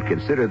yourself? But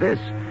consider this.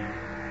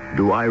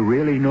 Do I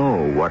really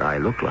know what I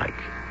look like?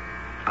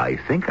 I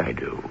think I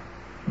do.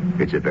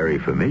 It's a very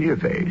familiar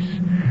face,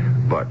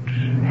 but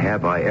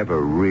have I ever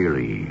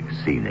really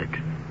seen it?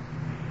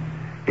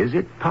 Is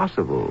it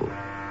possible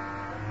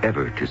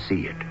ever to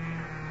see it?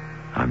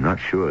 I'm not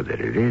sure that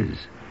it is.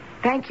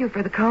 Thank you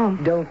for the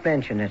comb. Don't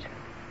mention it.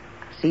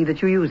 See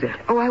that you use it.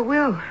 Oh, I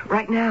will,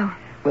 right now.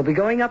 We'll be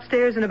going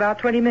upstairs in about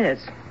 20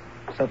 minutes.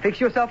 So fix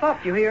yourself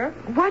up, you hear?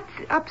 What's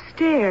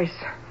upstairs?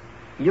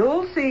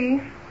 You'll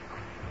see.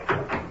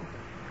 I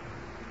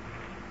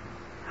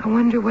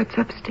wonder what's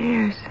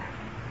upstairs.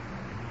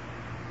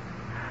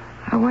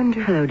 I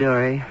wonder... Hello,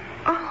 Dory.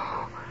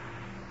 Oh,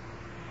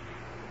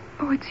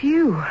 it's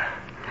you.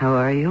 How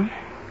are you?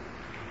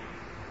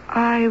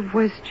 I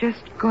was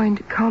just going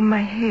to comb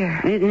my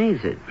hair. It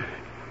needs it.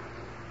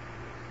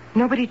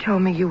 Nobody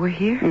told me you were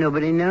here.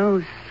 Nobody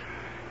knows.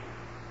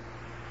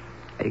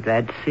 Are you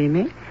glad to see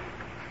me?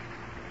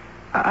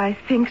 I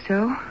think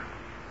so.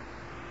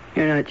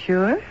 You're not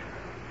sure?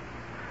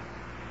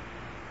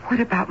 What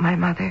about my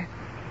mother?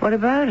 What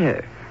about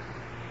her?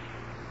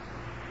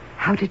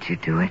 How did you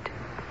do it?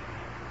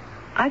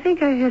 I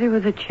think I hit her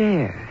with a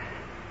chair.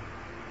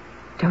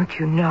 Don't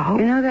you know?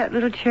 You know that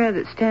little chair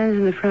that stands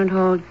in the front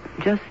hall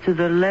just to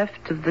the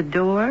left of the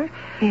door?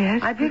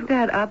 Yes. I picked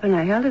that up and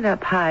I held it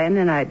up high and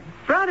then I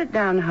brought it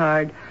down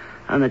hard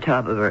on the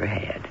top of her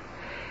head.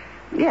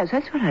 Yes,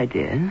 that's what I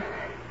did.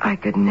 I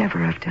could never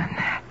have done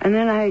that. And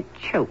then I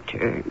choked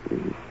her,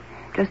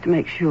 just to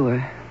make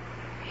sure.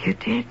 You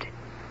did?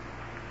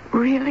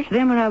 Really?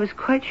 Then when I was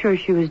quite sure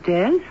she was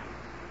dead,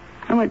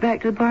 I went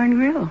back to the bar and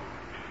grill.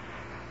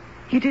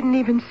 You didn't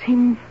even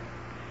seem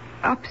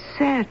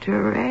upset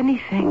or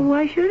anything. Well,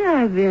 why should I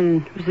have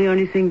been? It was the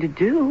only thing to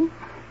do.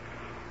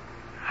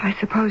 I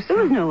suppose so.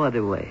 There was no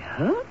other way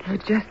out.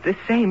 It's just the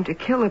same to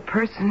kill a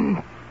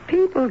person.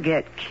 People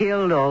get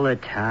killed all the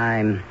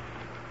time.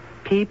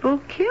 People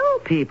kill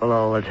people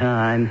all the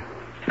time.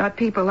 Not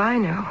people I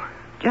know.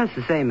 Just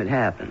the same it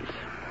happens.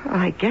 Well,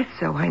 I guess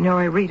so. I know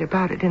I read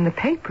about it in the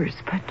papers,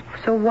 but...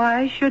 So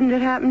why shouldn't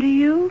it happen to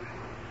you?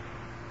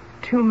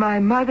 To my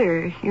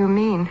mother, you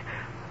mean?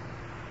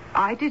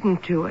 I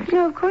didn't do it.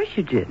 No, of course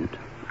you didn't.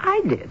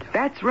 I did.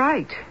 That's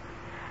right.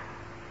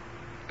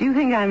 Do you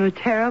think I'm a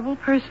terrible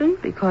person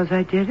because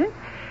I did it?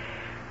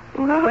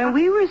 Well, When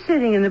we were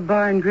sitting in the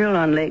bar and grill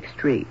on Lake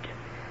Street,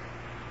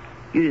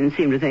 you didn't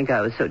seem to think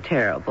I was so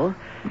terrible.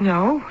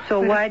 No. So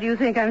why do you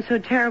think I'm so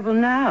terrible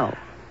now?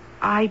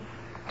 I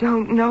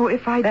don't know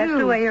if I That's do.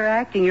 the way you're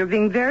acting. You're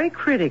being very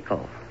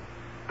critical.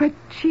 But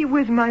she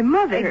was my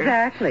mother.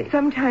 Exactly.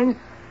 Sometimes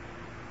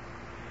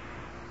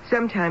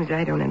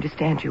I don't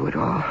understand you at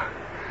all.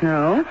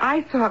 No?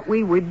 I thought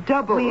we were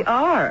double. We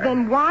are.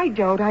 Then why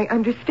don't I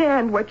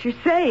understand what you're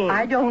saying?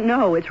 I don't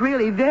know. It's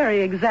really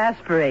very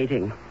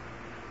exasperating.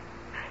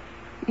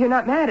 You're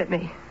not mad at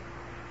me.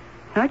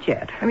 Not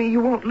yet. I mean, you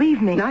won't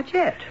leave me. Not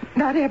yet.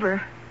 Not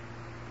ever.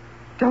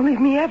 Don't leave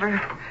me ever.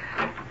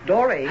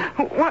 Dory,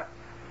 What?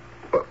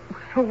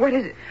 What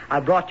is it? I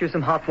brought you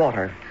some hot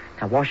water.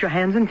 Now wash your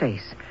hands and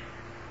face.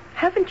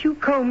 Haven't you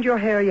combed your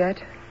hair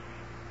yet?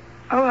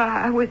 Oh,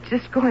 I was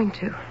just going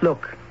to.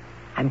 Look,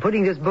 I'm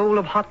putting this bowl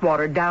of hot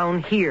water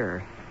down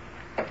here.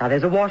 Now,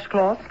 there's a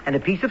washcloth and a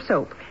piece of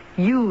soap.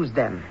 Use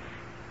them.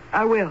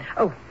 I will.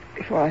 Oh,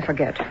 before I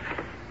forget.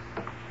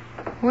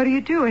 What are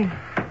you doing?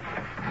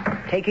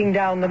 Taking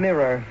down the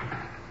mirror.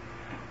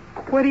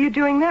 What are you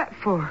doing that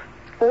for?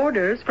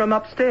 Orders from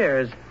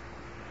upstairs.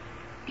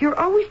 You're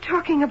always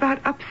talking about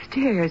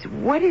upstairs.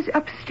 What is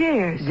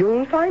upstairs?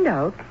 You'll find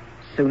out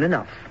soon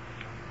enough.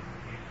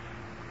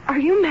 Are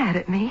you mad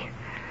at me?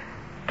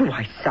 Do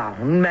I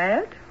sound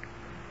mad?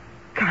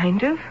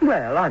 Kind of.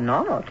 Well, I'm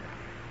not.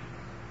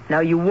 Now,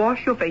 you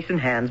wash your face and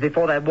hands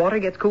before that water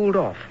gets cooled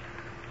off.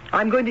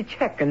 I'm going to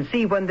check and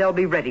see when they'll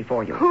be ready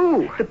for you.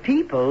 Who? The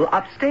people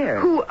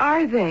upstairs. Who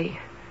are they?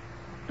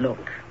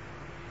 Look,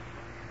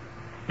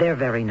 they're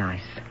very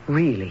nice,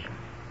 really.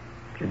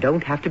 You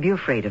don't have to be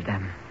afraid of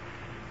them.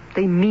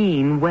 They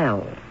mean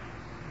well.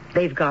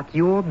 They've got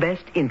your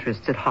best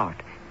interests at heart.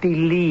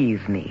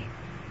 Believe me.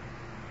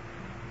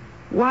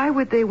 Why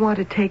would they want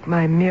to take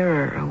my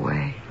mirror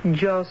away?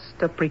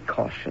 Just a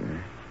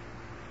precaution.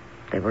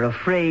 They were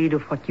afraid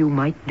of what you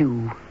might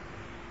do.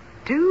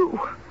 Do?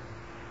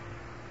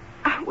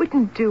 I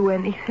wouldn't do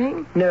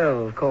anything. No,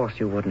 of course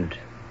you wouldn't.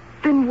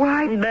 Then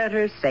why...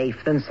 Better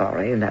safe than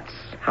sorry, and that's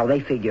how they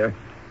figure.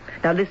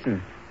 Now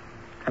listen,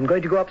 I'm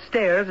going to go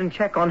upstairs and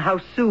check on how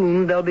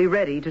soon they'll be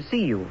ready to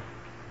see you.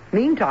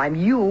 Meantime,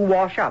 you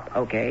wash up,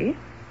 okay?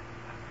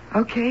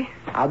 Okay.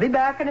 I'll be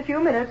back in a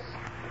few minutes.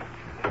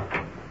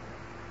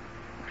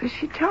 What is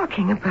she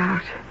talking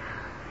about?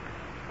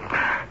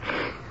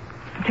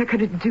 They're going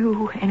to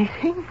do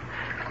anything?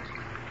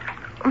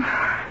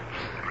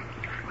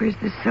 Where's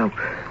the soap?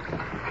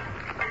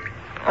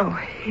 Oh,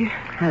 here.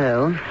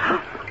 Hello.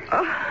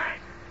 Oh,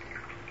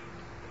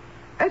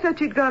 I thought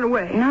you'd gone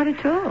away. Not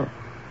at all.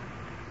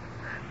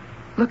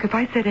 Look, if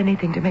I said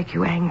anything to make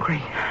you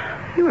angry...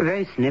 You were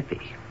very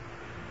snippy.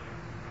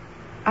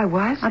 I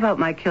was? How about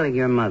my killing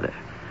your mother?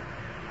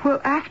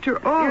 Well,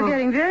 after all... You're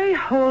getting very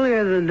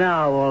holier than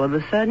thou all of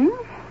a sudden.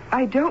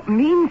 I don't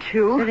mean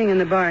to. Sitting in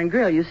the bar and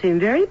grill, you seemed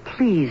very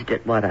pleased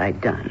at what I'd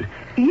done.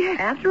 Yes.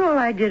 After all,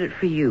 I did it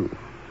for you.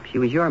 She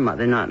was your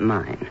mother, not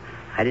mine.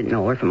 I didn't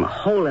know her from a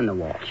hole in the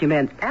wall. She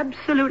meant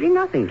absolutely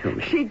nothing to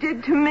me. She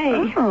did to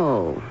me.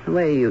 Oh, the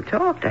way you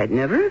talked, I'd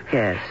never have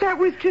guessed. That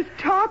was just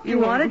talking. You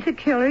wanted to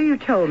kill her, you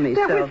told me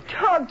That so. was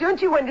talk.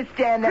 Don't you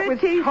understand? That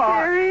Pretty was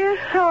talk. serious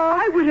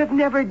talk. I would have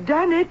never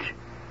done it.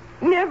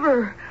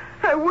 Never.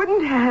 I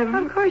wouldn't have.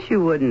 Of course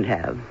you wouldn't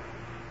have.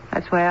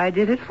 That's why I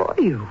did it for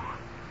you.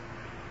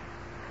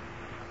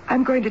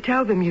 I'm going to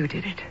tell them you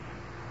did it.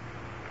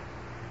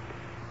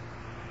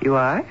 You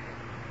are?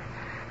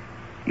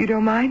 You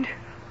don't mind?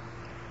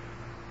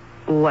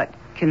 What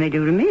can they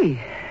do to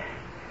me?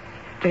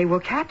 They will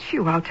catch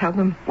you. I'll tell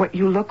them what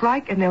you look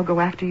like, and they'll go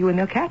after you, and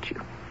they'll catch you.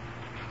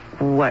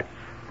 What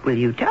will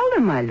you tell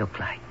them I look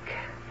like?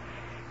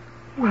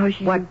 Well,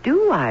 What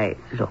do I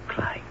look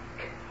like?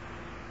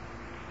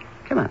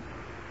 Come on.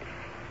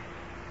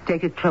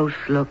 Take a close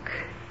look.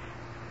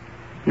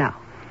 Now,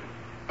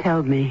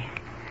 tell me,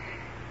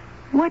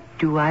 what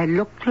do I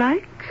look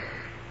like?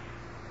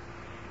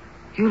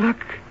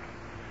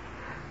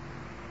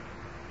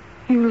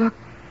 You look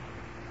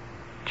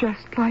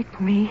just like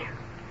me.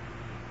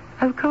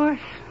 Of course.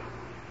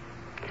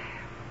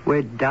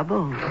 We're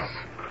doubles.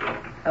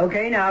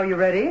 Okay, now, you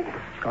ready?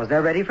 Because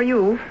they're ready for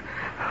you.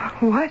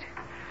 What?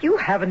 You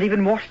haven't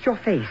even washed your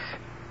face.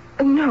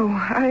 No,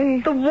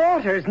 The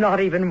water's not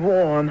even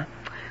warm.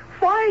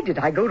 Why did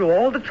I go to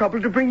all the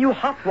trouble to bring you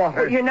hot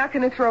water? Well, you're not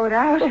going to throw it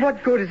out? Well,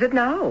 what good is it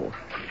now?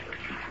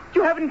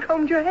 You haven't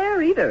combed your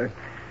hair either.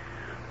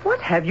 What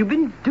have you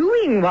been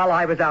doing while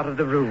I was out of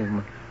the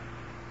room?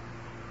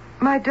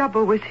 My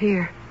double was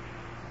here.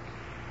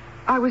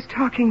 I was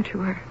talking to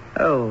her.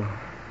 Oh,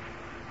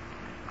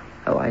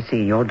 I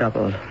see. Your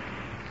double.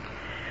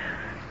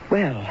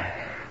 Well,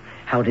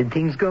 how did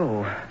things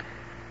go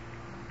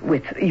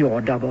with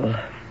your double?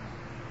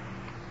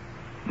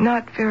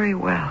 Not very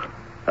well.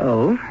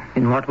 Oh,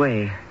 in what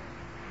way?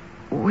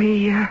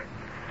 We had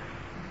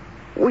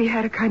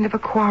a kind of a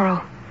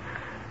quarrel.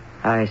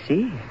 I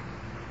see.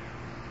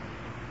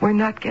 We're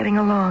not getting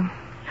along.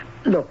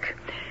 Look,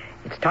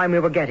 it's time we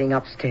were getting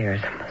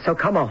upstairs. So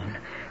come on.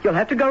 You'll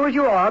have to go as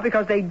you are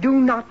because they do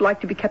not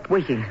like to be kept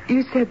waiting.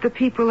 You said the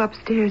people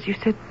upstairs,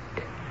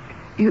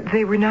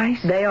 they were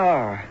nice? They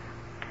are.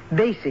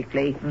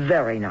 Basically,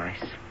 very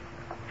nice.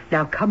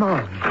 Now, come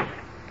on.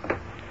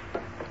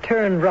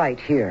 Turn right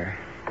here.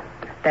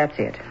 That's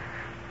it.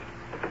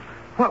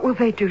 What will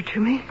they do to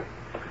me?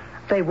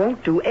 They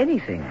won't do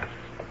anything.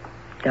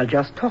 They'll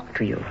just talk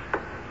to you.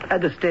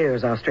 The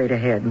stairs are straight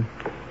ahead.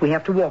 We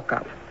have to walk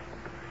up.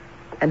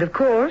 And, of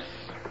course,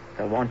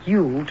 they'll want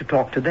you to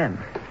talk to them.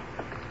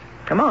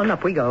 Come on,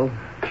 up we go.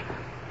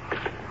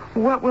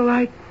 What will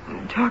I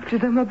talk to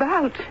them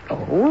about?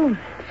 Oh,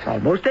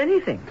 almost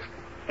anything.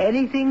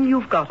 Anything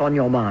you've got on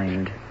your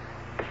mind.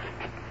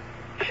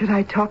 Should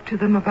I talk to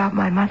them about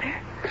my mother?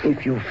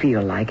 If you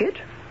feel like it.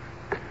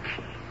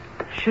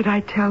 Should I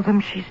tell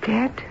them she's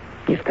dead?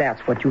 If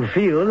that's what you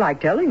feel like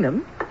telling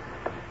them.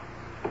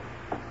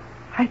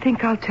 I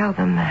think I'll tell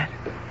them that.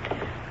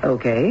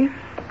 Okay.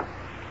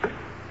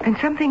 And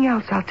something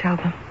else I'll tell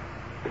them.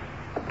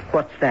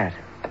 What's that?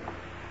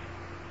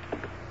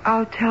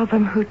 I'll tell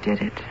them who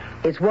did it.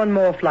 It's one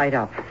more flight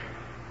up.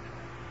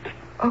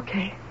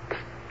 Okay.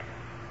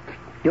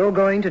 You're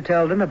going to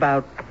tell them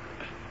about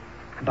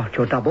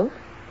your double?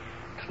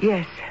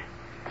 Yes.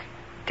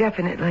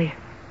 Definitely.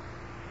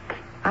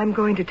 I'm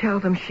going to tell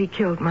them she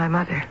killed my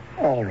mother.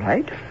 All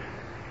right.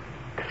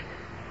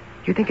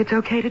 You think it's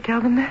okay to tell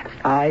them that?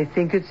 I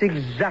think it's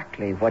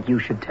exactly what you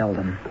should tell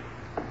them.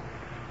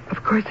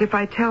 Of course, if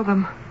I tell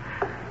them,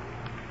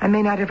 I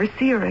may not ever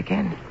see her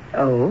again.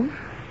 Oh?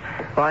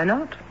 Why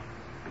not?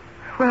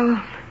 Well,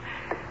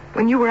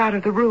 when you were out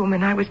of the room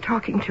and I was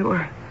talking to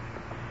her,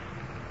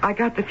 I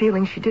got the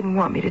feeling she didn't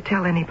want me to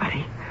tell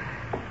anybody.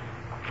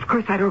 Of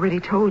course, I'd already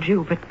told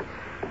you, but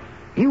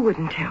you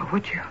wouldn't tell,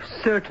 would you?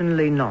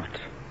 Certainly not.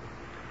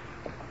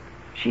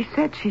 She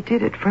said she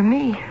did it for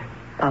me.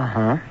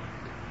 Uh-huh.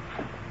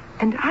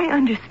 And I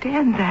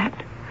understand that.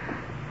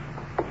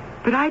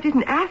 But I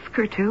didn't ask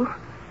her to.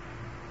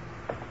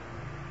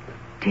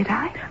 Did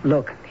I?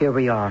 Look, here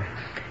we are.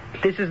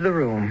 This is the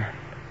room.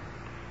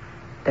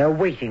 They're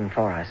waiting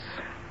for us.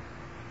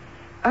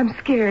 I'm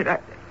scared.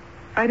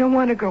 I don't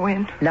want to go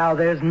in. Now,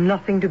 there's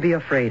nothing to be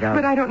afraid of.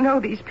 But I don't know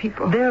these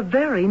people. They're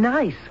very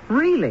nice,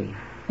 really.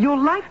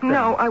 You'll like them.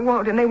 No, I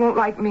won't, and they won't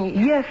like me.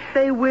 Yes,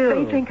 they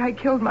will. They think I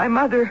killed my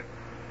mother,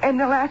 and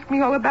they'll ask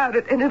me all about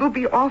it, and it'll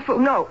be awful.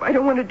 No, I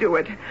don't want to do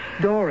it.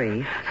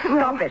 Dory,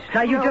 stop No, it.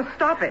 Now, you no. just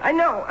stop it. I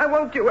know. I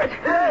won't do it.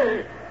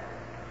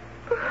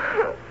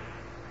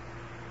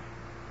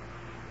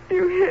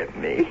 You hit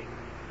me.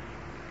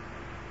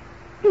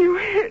 You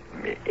hit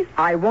me.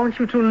 I want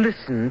you to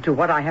listen to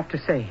what I have to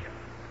say.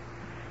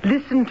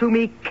 Listen to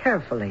me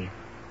carefully.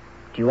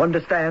 Do you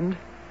understand?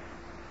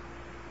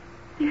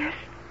 Yes.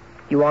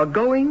 You are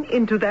going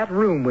into that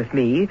room with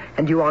me,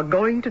 and you are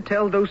going to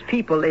tell those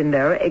people in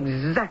there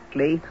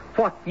exactly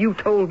what you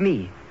told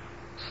me.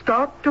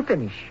 Start to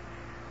finish.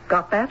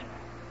 Got that?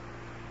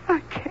 I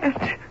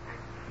can't.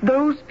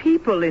 Those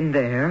people in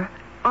there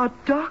are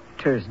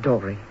doctors,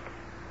 Dory.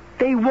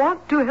 They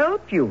want to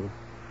help you.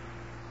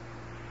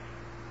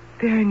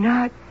 They're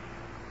not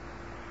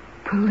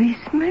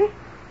policemen?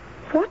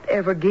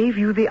 Whatever gave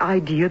you the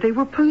idea they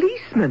were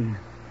policemen?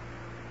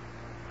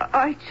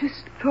 I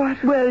just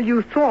thought... Well,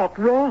 you thought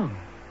wrong.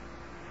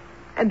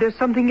 And there's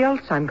something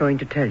else I'm going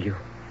to tell you.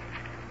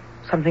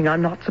 Something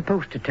I'm not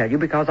supposed to tell you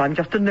because I'm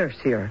just a nurse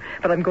here.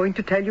 But I'm going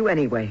to tell you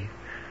anyway.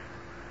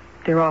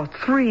 There are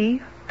 3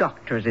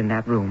 doctors in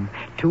that room.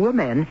 2 are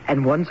men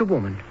and 1's a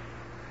woman.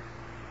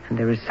 And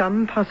there is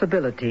some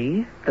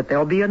possibility that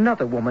there'll be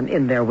another woman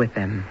in there with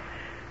them.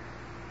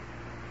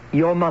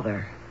 Your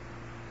mother.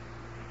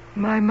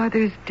 My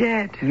mother's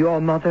dead. Your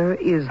mother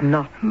is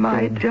not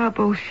My dead.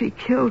 double, she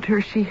killed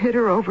her. She hit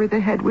her over the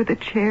head with a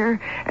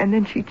chair, and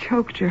then she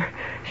choked her.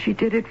 She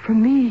did it for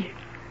me.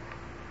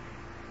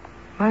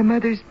 My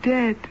mother's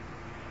dead.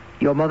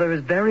 Your mother is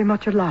very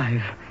much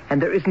alive,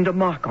 and there isn't a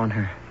mark on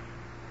her.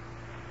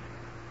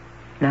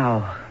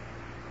 Now,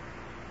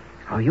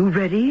 are you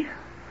ready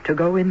to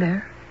go in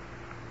there?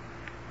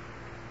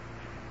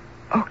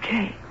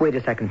 Okay. Wait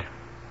a second.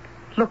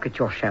 Look at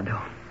your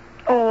shadow.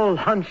 All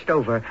hunched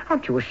over.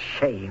 Aren't you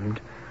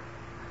ashamed?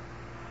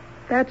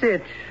 That's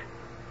it.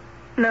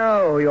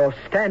 No, you're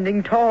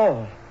standing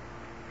tall.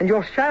 And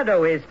your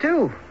shadow is,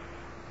 too.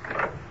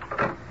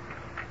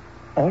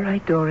 All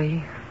right,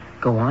 Dory.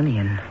 Go on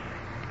in.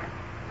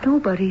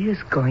 Nobody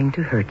is going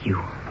to hurt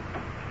you.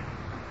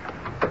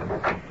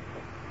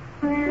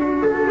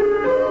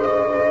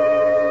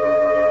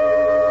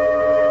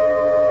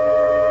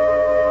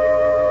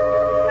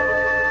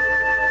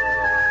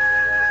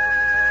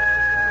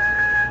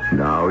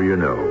 Now you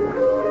know.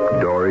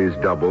 Dory's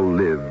double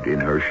lived in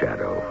her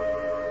shadow.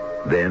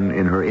 Then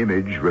in her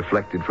image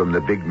reflected from the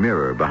big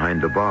mirror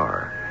behind the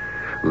bar.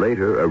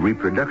 Later, a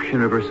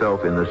reproduction of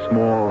herself in the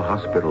small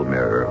hospital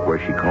mirror where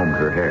she combed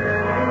her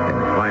hair.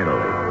 And finally,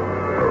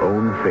 her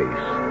own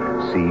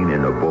face seen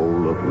in a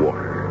bowl of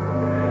water.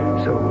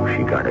 So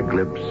she got a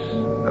glimpse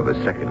of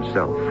a second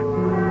self.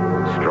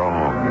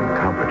 Strong and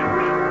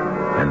competent.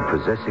 And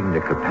possessing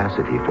the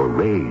capacity for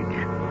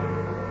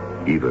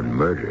rage. Even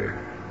murder.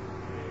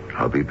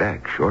 I'll be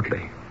back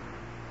shortly.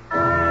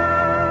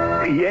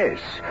 Yes.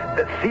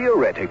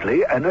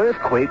 Theoretically, an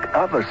earthquake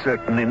of a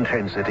certain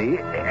intensity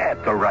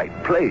at the right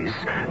place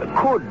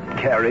could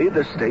carry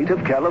the state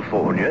of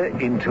California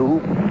into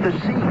the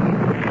sea.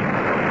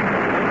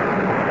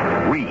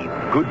 Read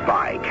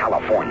Goodbye,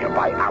 California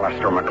by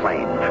Alistair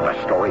MacLean,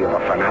 the story of a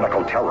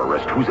fanatical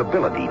terrorist whose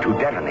ability to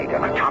detonate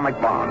an atomic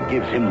bomb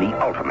gives him the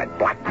ultimate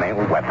blackmail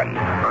weapon,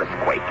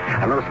 earthquake.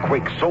 An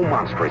earthquake so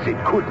monstrous it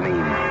could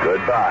mean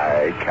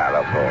Goodbye,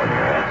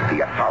 California.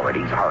 the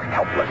authorities are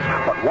helpless,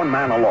 but one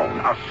man alone,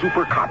 a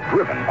super cop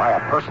driven by a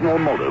personal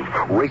motive,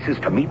 races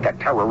to meet the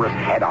terrorist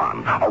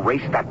head-on, a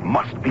race that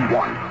must be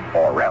won,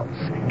 or else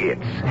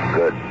it's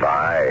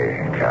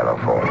Goodbye,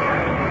 California.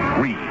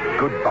 Read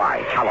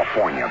Goodbye,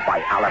 California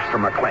by Alistair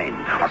MacLean.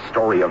 A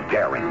story of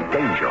daring,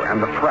 danger,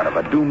 and the threat of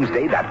a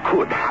doomsday that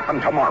could happen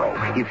tomorrow.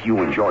 If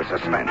you enjoy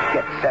suspense,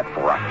 get set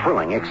for a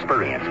thrilling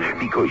experience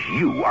because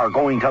you are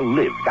going to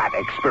live that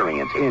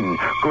experience in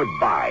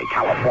Goodbye,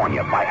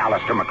 California by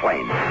Alistair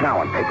MacLean.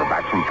 Now in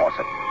paperback from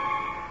Fawcett.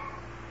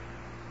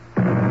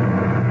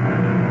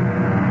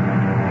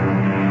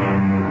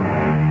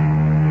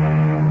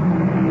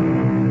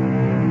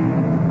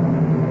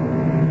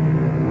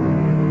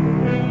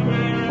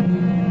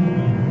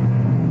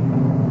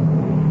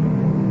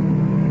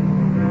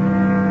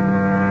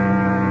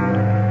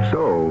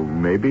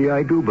 Maybe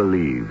I do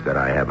believe that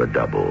I have a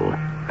double,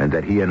 and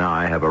that he and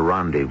I have a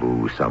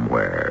rendezvous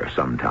somewhere,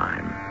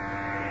 sometime.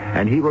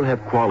 And he will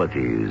have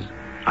qualities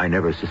I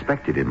never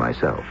suspected in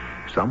myself.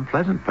 Some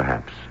pleasant,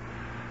 perhaps.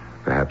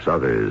 Perhaps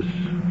others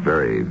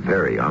very,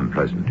 very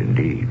unpleasant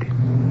indeed.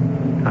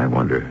 I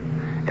wonder,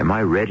 am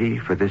I ready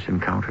for this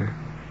encounter?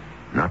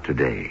 Not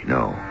today,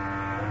 no.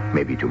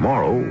 Maybe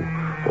tomorrow,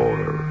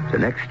 or the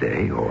next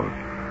day, or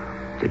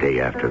the day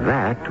after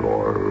that,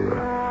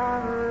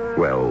 or,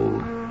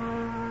 well,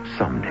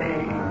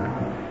 someday.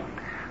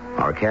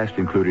 Our cast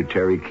included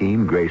Terry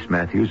Keane, Grace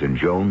Matthews, and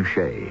Joan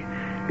Shea.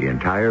 The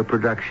entire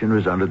production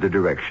was under the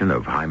direction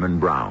of Hyman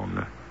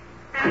Brown.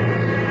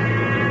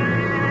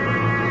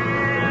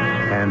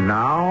 And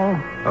now,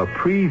 a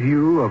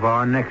preview of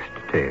our next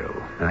tale.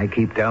 I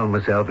keep telling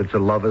myself it's a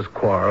lover's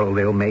quarrel.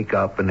 They'll make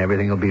up and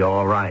everything will be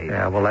all right.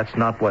 Yeah, well, that's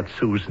not what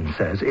Susan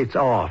says. It's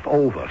off,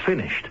 over,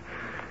 finished.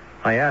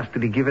 I asked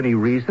did he give any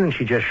reason, and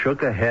she just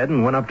shook her head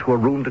and went up to her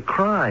room to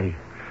cry.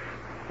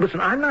 Listen,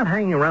 I'm not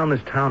hanging around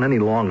this town any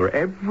longer.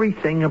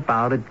 Everything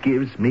about it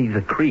gives me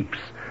the creeps.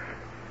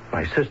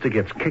 My sister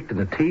gets kicked in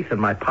the teeth,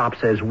 and my pop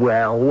says,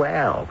 well.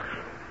 Well,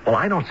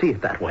 I don't see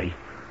it that way.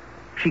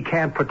 She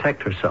can't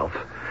protect herself.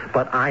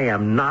 But I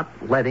am not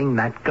letting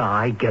that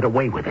guy get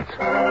away with it.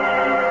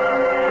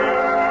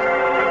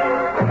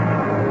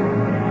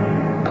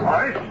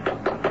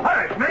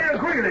 Hi, Mayor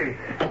Greeley.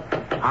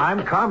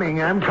 I'm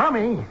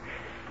coming.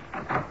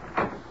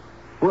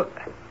 What?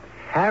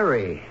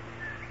 Harry,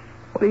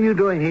 What are you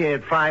doing here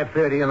at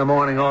 5:30 in the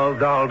morning all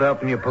dolled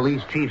up in your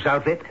police chief's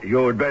outfit?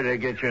 You'd better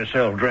get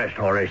yourself dressed,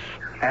 Horace.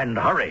 And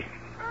hurry.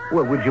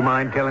 Well, would you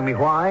mind telling me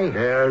why?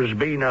 There's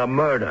been a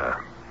murder.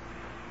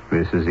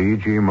 This is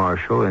E.G.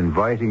 Marshall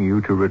inviting you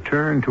to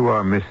return to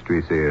our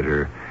Mystery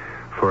Theater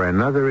for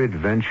another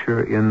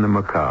adventure in the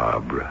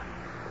macabre.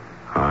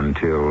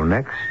 Until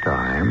next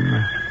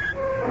time,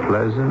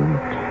 pleasant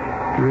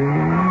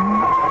dreams.